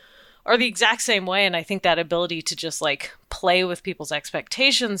humans are the exact same way. And I think that ability to just like play with people's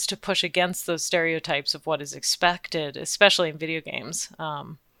expectations, to push against those stereotypes of what is expected, especially in video games,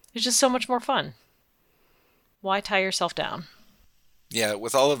 is just so much more fun. Why tie yourself down? Yeah,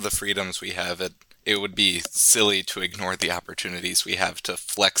 with all of the freedoms we have, it would be silly to ignore the opportunities we have to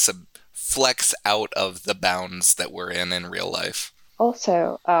flex out of the bounds that we're in real life.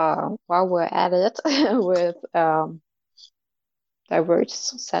 Also, while we're at it with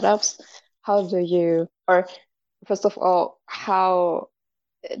diverse setups, first of all, how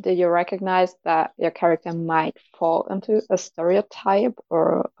do you recognize that your character might fall into a stereotype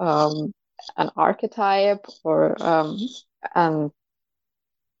or an archetype or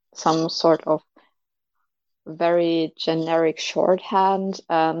some sort of very generic shorthand,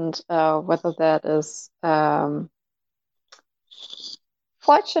 and whether that is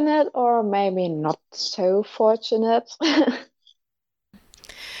fortunate or maybe not so fortunate.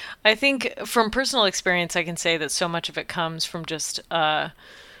 I think from personal experience, I can say that so much of it comes from just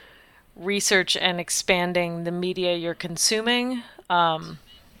research and expanding the media you're consuming.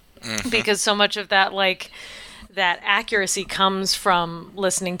 Because so much of that, that accuracy comes from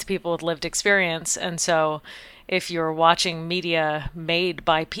listening to people with lived experience. And so if you're watching media made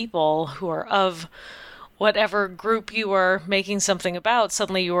by people who are of whatever group you are making something about,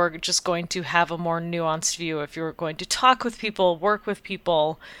 suddenly you are just going to have a more nuanced view. If you're going to talk with people, work with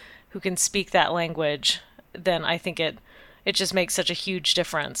people who can speak that language, then I think it just makes such a huge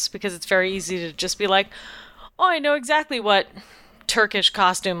difference, because it's very easy to just be like, oh, I know exactly what Turkish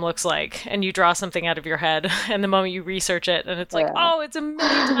costume looks like, and you draw something out of your head, and the moment you research it, and it's like, oh, it's a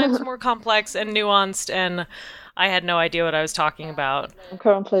million times more complex and nuanced, and I had no idea what I was talking about. I'm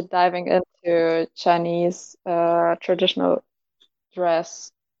currently diving into Chinese traditional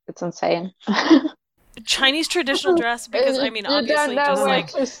dress. It's insane. Chinese traditional dress, because I mean, you obviously, don't know just where like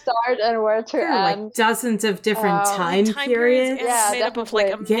to start and where to end. Like dozens of different time periods, periods. and it's made up of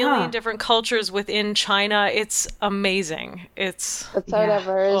like a million different cultures within China. It's amazing. It's so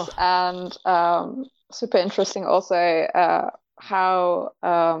diverse and super interesting. Also, how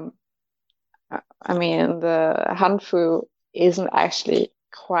I mean, the Hanfu isn't actually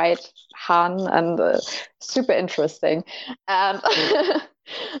quite Han, and super interesting. And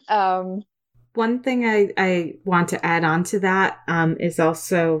one thing I want to add on to that is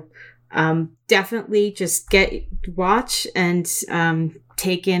also definitely just watch and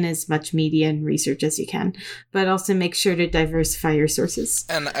take in as much media and research as you can, but also make sure to diversify your sources.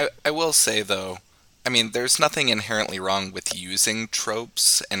 And I will say, though, I mean, there's nothing inherently wrong with using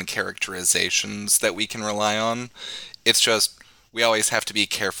tropes and characterizations that we can rely on. It's just, we always have to be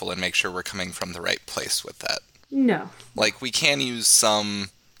careful and make sure we're coming from the right place with that. No. Like, we can use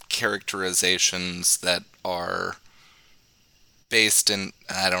some characterizations that are based in,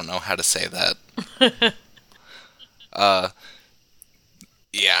 I don't know how to say that.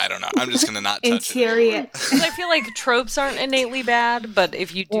 Yeah, I don't know. I'm just gonna not touch it. I feel like tropes aren't innately bad, but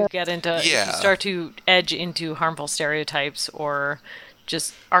if you do get into, if you start to edge into harmful stereotypes or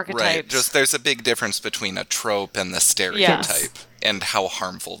just archetypes. Right, just there's a big difference between a trope and the stereotype and how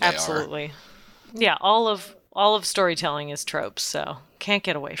harmful they are. Absolutely. Yeah, all of storytelling is tropes, so can't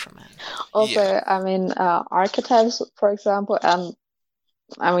get away from it. Also, I mean, archetypes, for example, and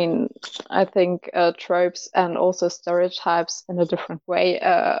I mean, I think tropes and also stereotypes in a different way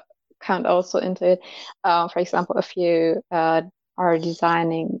count also into it. For example, if you are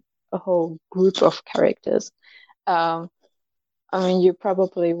designing a whole group of characters, I mean, you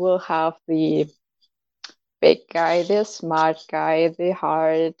probably will have the big guy, the smart guy, the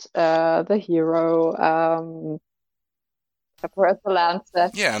heart, the hero, the lancer.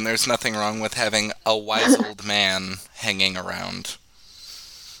 Yeah, and there's nothing wrong with having a wise old man hanging around.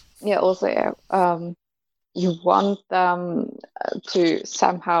 Yeah, also, you want them to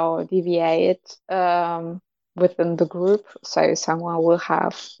somehow deviate within the group, so someone will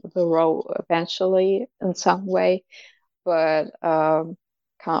have the role eventually in some way, but can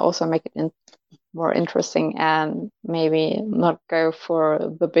also make it more interesting and maybe not go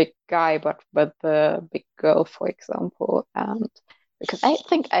for the big guy, but the big girl, for example. And because I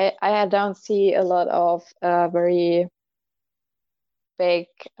think I don't see a lot of very big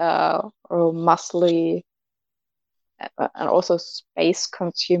or muscly and also space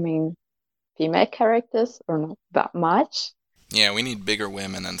consuming female characters, or not that much. Yeah, we need bigger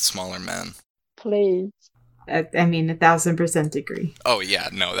women and smaller men. Please. I mean, 1,000% agree. Oh yeah,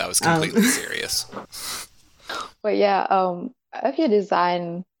 no, that was completely serious. But yeah, if you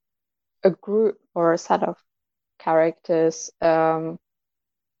design a group or a set of characters, how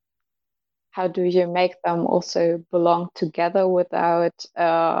do you make them also belong together without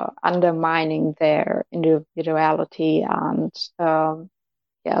undermining their individuality and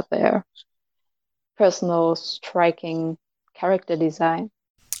their personal striking character design?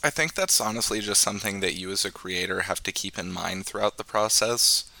 I think that's honestly just something that you as a creator have to keep in mind throughout the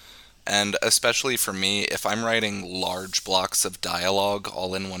process. And especially for me, if I'm writing large blocks of dialogue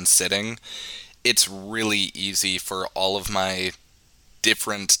all in one sitting, it's really easy for all of my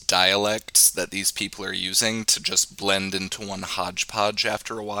different dialects that these people are using to just blend into one hodgepodge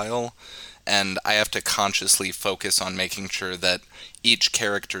after a while. And I have to consciously focus on making sure that each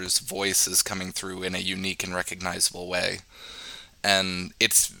character's voice is coming through in a unique and recognizable way. And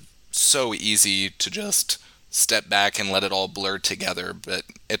it's so easy to just step back and let it all blur together, but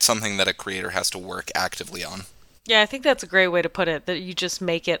it's something that a creator has to work actively on. Yeah, I think that's a great way to put it, that you just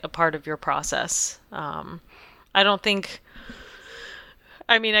make it a part of your process. I don't think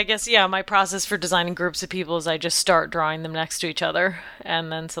I mean, I guess, yeah, my process for designing groups of people is I just start drawing them next to each other. And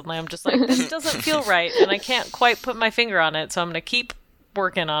then suddenly I'm just like, this doesn't feel right. And I can't quite put my finger on it. So I'm going to keep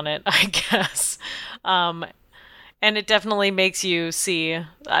working on it, I guess. And it definitely makes you see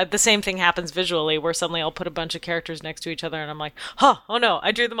the same thing happens visually, where suddenly I'll put a bunch of characters next to each other, and I'm like, "Huh? Oh no!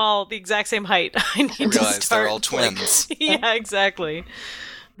 I drew them all the exact same height. I need to realize start." they're all twins. Yeah, exactly.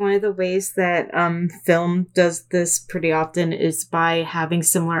 One of the ways that film does this pretty often is by having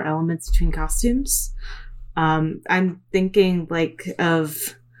similar elements between costumes. I'm thinking like of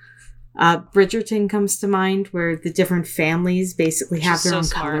Bridgerton comes to mind, where the different families basically have their own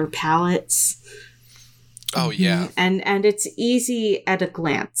color palettes. Oh yeah. And it's easy at a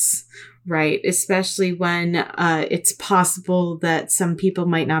glance, right? Especially when it's possible that some people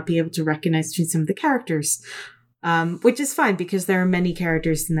might not be able to recognize between some of the characters, which is fine because there are many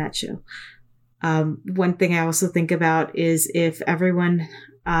characters in that show. One thing I also think about is if everyone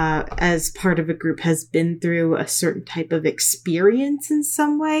as part of a group has been through a certain type of experience in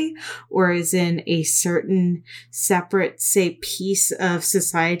some way, or is in a certain separate, say, piece of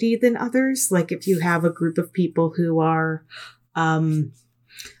society than others. Like if you have a group of people who are, I'm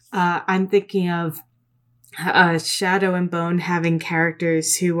thinking of Shadow and Bone having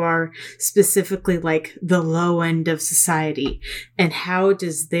characters who are specifically like the low end of society. And how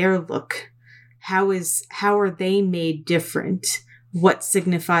does their look? How are they made different? What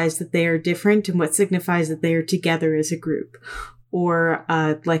signifies that they are different and what signifies that they are together as a group? Or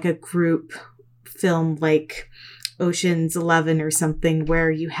like a group film like Ocean's 11 or something, where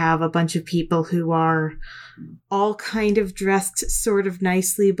you have a bunch of people who are all kind of dressed sort of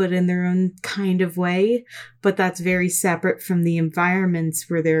nicely, but in their own kind of way. But that's very separate from the environments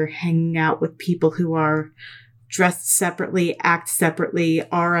where they're hanging out with people who are dressed separately, act separately,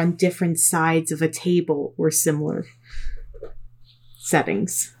 are on different sides of a table or similar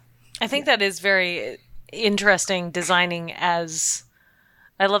settings. I think that is very interesting, designing as...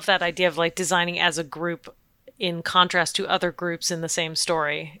 I love that idea of like designing as a group in contrast to other groups in the same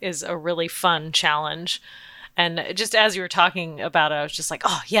story is a really fun challenge. And just as you were talking about it, I was just like,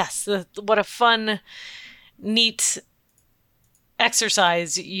 oh yes, what a fun, neat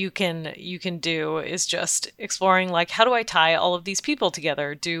exercise you can do is just exploring like, how do I tie all of these people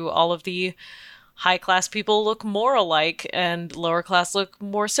together? Do all of the high class people look more alike and lower class look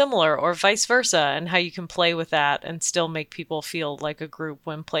more similar, or vice versa, and how you can play with that and still make people feel like a group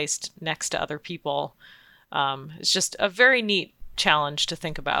when placed next to other people. It's just a very neat challenge to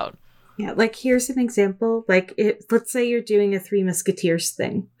think about. Yeah, like here's an example. Like, let's say you're doing a Three Musketeers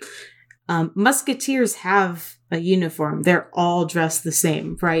thing. Musketeers have a uniform. They're all dressed the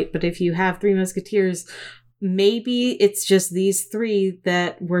same, right? But if you have Three Musketeers, maybe it's just these three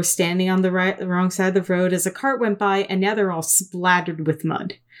that were standing on the wrong side of the road as a cart went by, and now they're all splattered with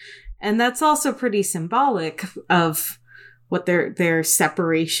mud. And that's also pretty symbolic of what their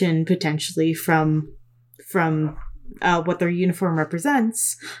separation potentially from what their uniform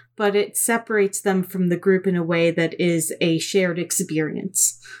represents, but it separates them from the group in a way that is a shared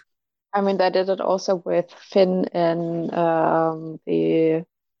experience. I mean, they did it also with Finn in the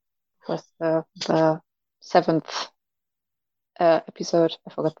seventh episode.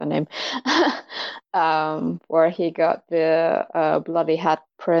 I forgot the name. Where he got the bloody head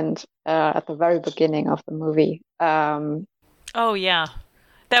print at the very beginning of the movie. Oh yeah,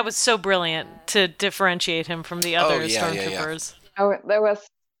 that was so brilliant to differentiate him from the other stormtroopers. Oh, that was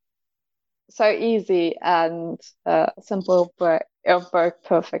so easy and simple, but it worked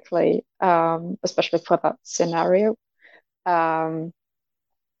perfectly, especially for that scenario.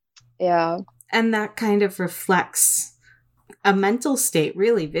 Yeah. And that kind of reflects a mental state,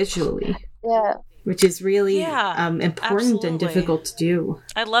 really, visually. Yeah. Which is really important absolutely. And difficult to do.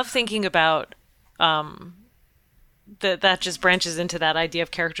 I love thinking about that just branches into that idea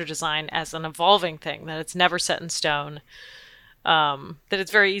of character design as an evolving thing, that it's never set in stone. That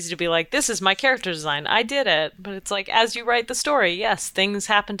it's very easy to be like, this is my character design, I did it. But it's like, as you write the story, yes, things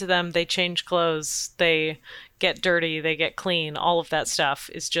happen to them, they change clothes, they get dirty, they get clean, all of that stuff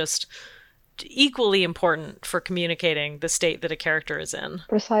is just equally important for communicating the state that a character is in.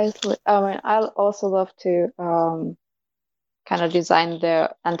 Precisely. I mean, I also love to kind of design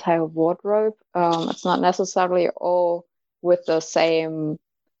their entire wardrobe. It's not necessarily all with the same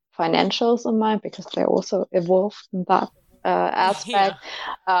financials in mind, because they also evolve in that aspect.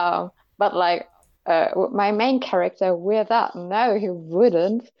 Yeah. But like my main character, wear that? No, he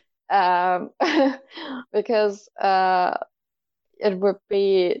wouldn't, because it would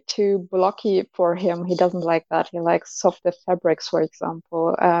be too blocky for him. He doesn't like that. He likes softer fabrics, for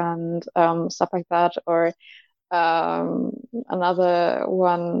example, and stuff like that. Or another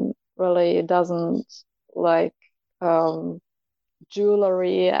one really doesn't like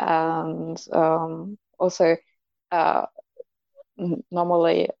jewelry, and also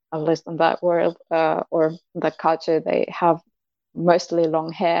normally, at least in that world or that culture, they have mostly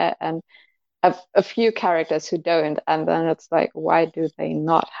long hair, and a few characters who don't, and then it's like, why do they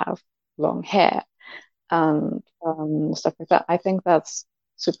not have long hair and stuff like that. I think that's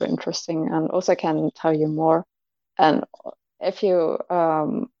super interesting, and also can tell you more. And if you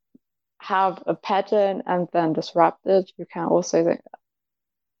have a pattern and then disrupt it, you can also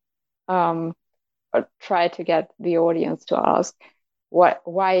try to get the audience to ask,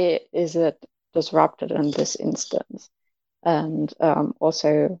 why is it disrupted in this instance? And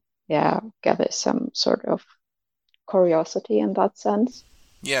also, gather some sort of curiosity in that sense.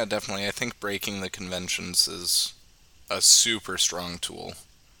 Yeah, definitely. I think breaking the conventions is a super strong tool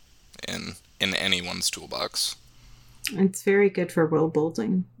in anyone's toolbox. It's very good for world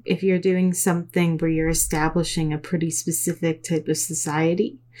building. If you're doing something where you're establishing a pretty specific type of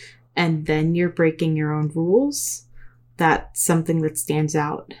society, and then you're breaking your own rules, that's something that stands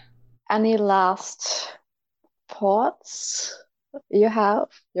out. Any last thoughts you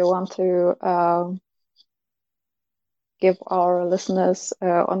want to give our listeners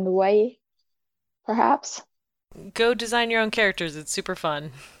on the way, perhaps? Go design your own characters. It's super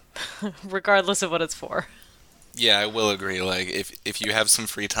fun, regardless of what it's for. Yeah, I will agree. Like, if you have some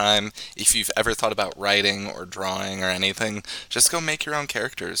free time, if you've ever thought about writing or drawing or anything, just go make your own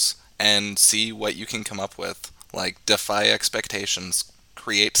characters and see what you can come up with. Like, defy expectations,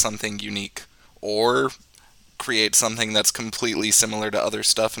 create something unique, or create something that's completely similar to other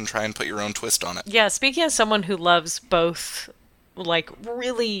stuff and try and put your own twist on it. Yeah, speaking as someone who loves both, like,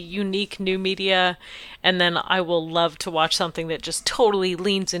 really unique new media, and then I will love to watch something that just totally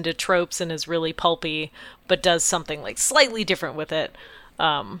leans into tropes and is really pulpy, but does something, like, slightly different with it.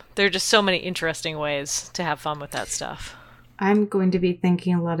 There are just so many interesting ways to have fun with that stuff. I'm going to be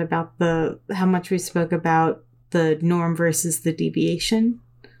thinking a lot about how much we spoke about the norm versus the deviation,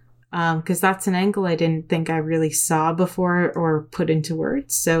 because that's an angle I didn't think I really saw before or put into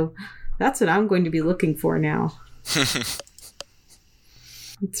words. So that's what I'm going to be looking for now.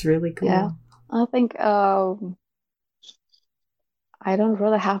 It's really cool. Yeah, I think I don't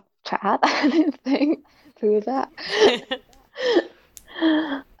really have to add anything to that.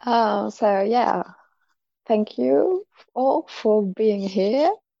 So yeah, thank you all for being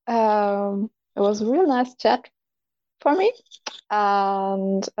here. It was a real nice chat for me.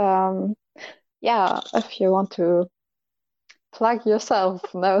 And if you want to plug yourself,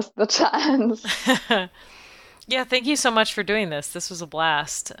 now's the chance. Yeah, thank you so much for doing this. This was a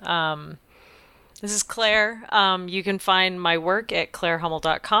blast. This is Claire. You can find my work at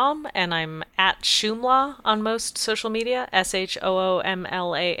clairehummel.com, and I'm at Shoomlah on most social media,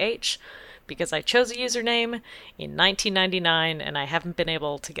 SHOOMLAH, because I chose a username in 1999, and I haven't been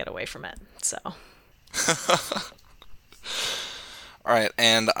able to get away from it, so... Alright,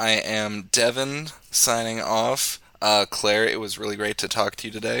 and I am Devin, signing off. Claire, it was really great to talk to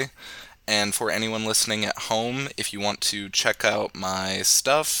you today. And for anyone listening at home, if you want to check out my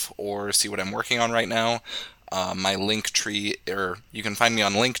stuff or see what I'm working on right now, my Linktree, or you can find me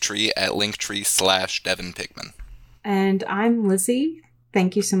on Linktree at Linktree/Devin Pigman. And I'm Lizzie.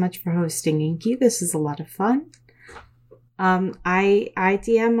 Thank you so much for hosting Inky. This is a lot of fun. I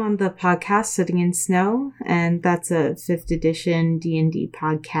DM on the podcast Sitting in Snow, and that's a 5th edition D&D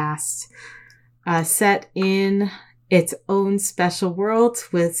podcast set in its own special world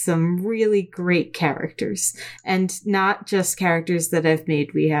with some really great characters. And not just characters that I've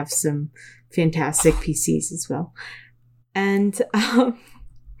made. We have some fantastic PCs as well. And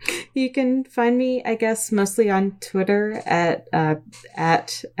you can find me, I guess, mostly on Twitter at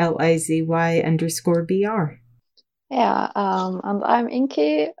LIZY_BR. Yeah, and I'm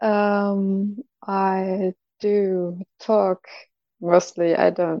Inky. I do talk mostly. I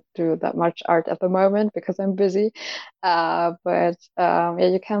don't do that much art at the moment because I'm busy. But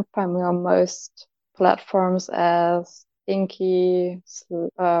you can find me on most platforms as Inky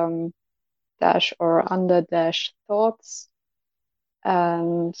dash or under dash thoughts.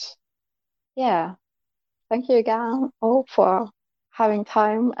 And yeah, thank you again all for having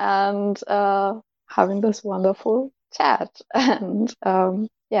time and having this wonderful chat. And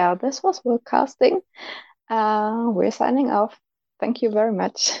this was Worldcasting. We're signing off. Thank you very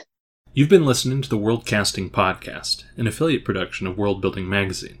much. You've been listening to the Worldcasting Podcast, an affiliate production of World Building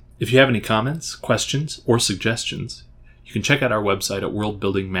Magazine. If you have any comments, questions, or suggestions, you can check out our website at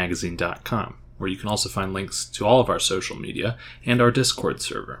worldbuildingmagazine.com, where you can also find links to all of our social media and our Discord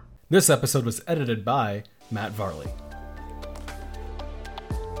server. This episode was edited by Matt Varley.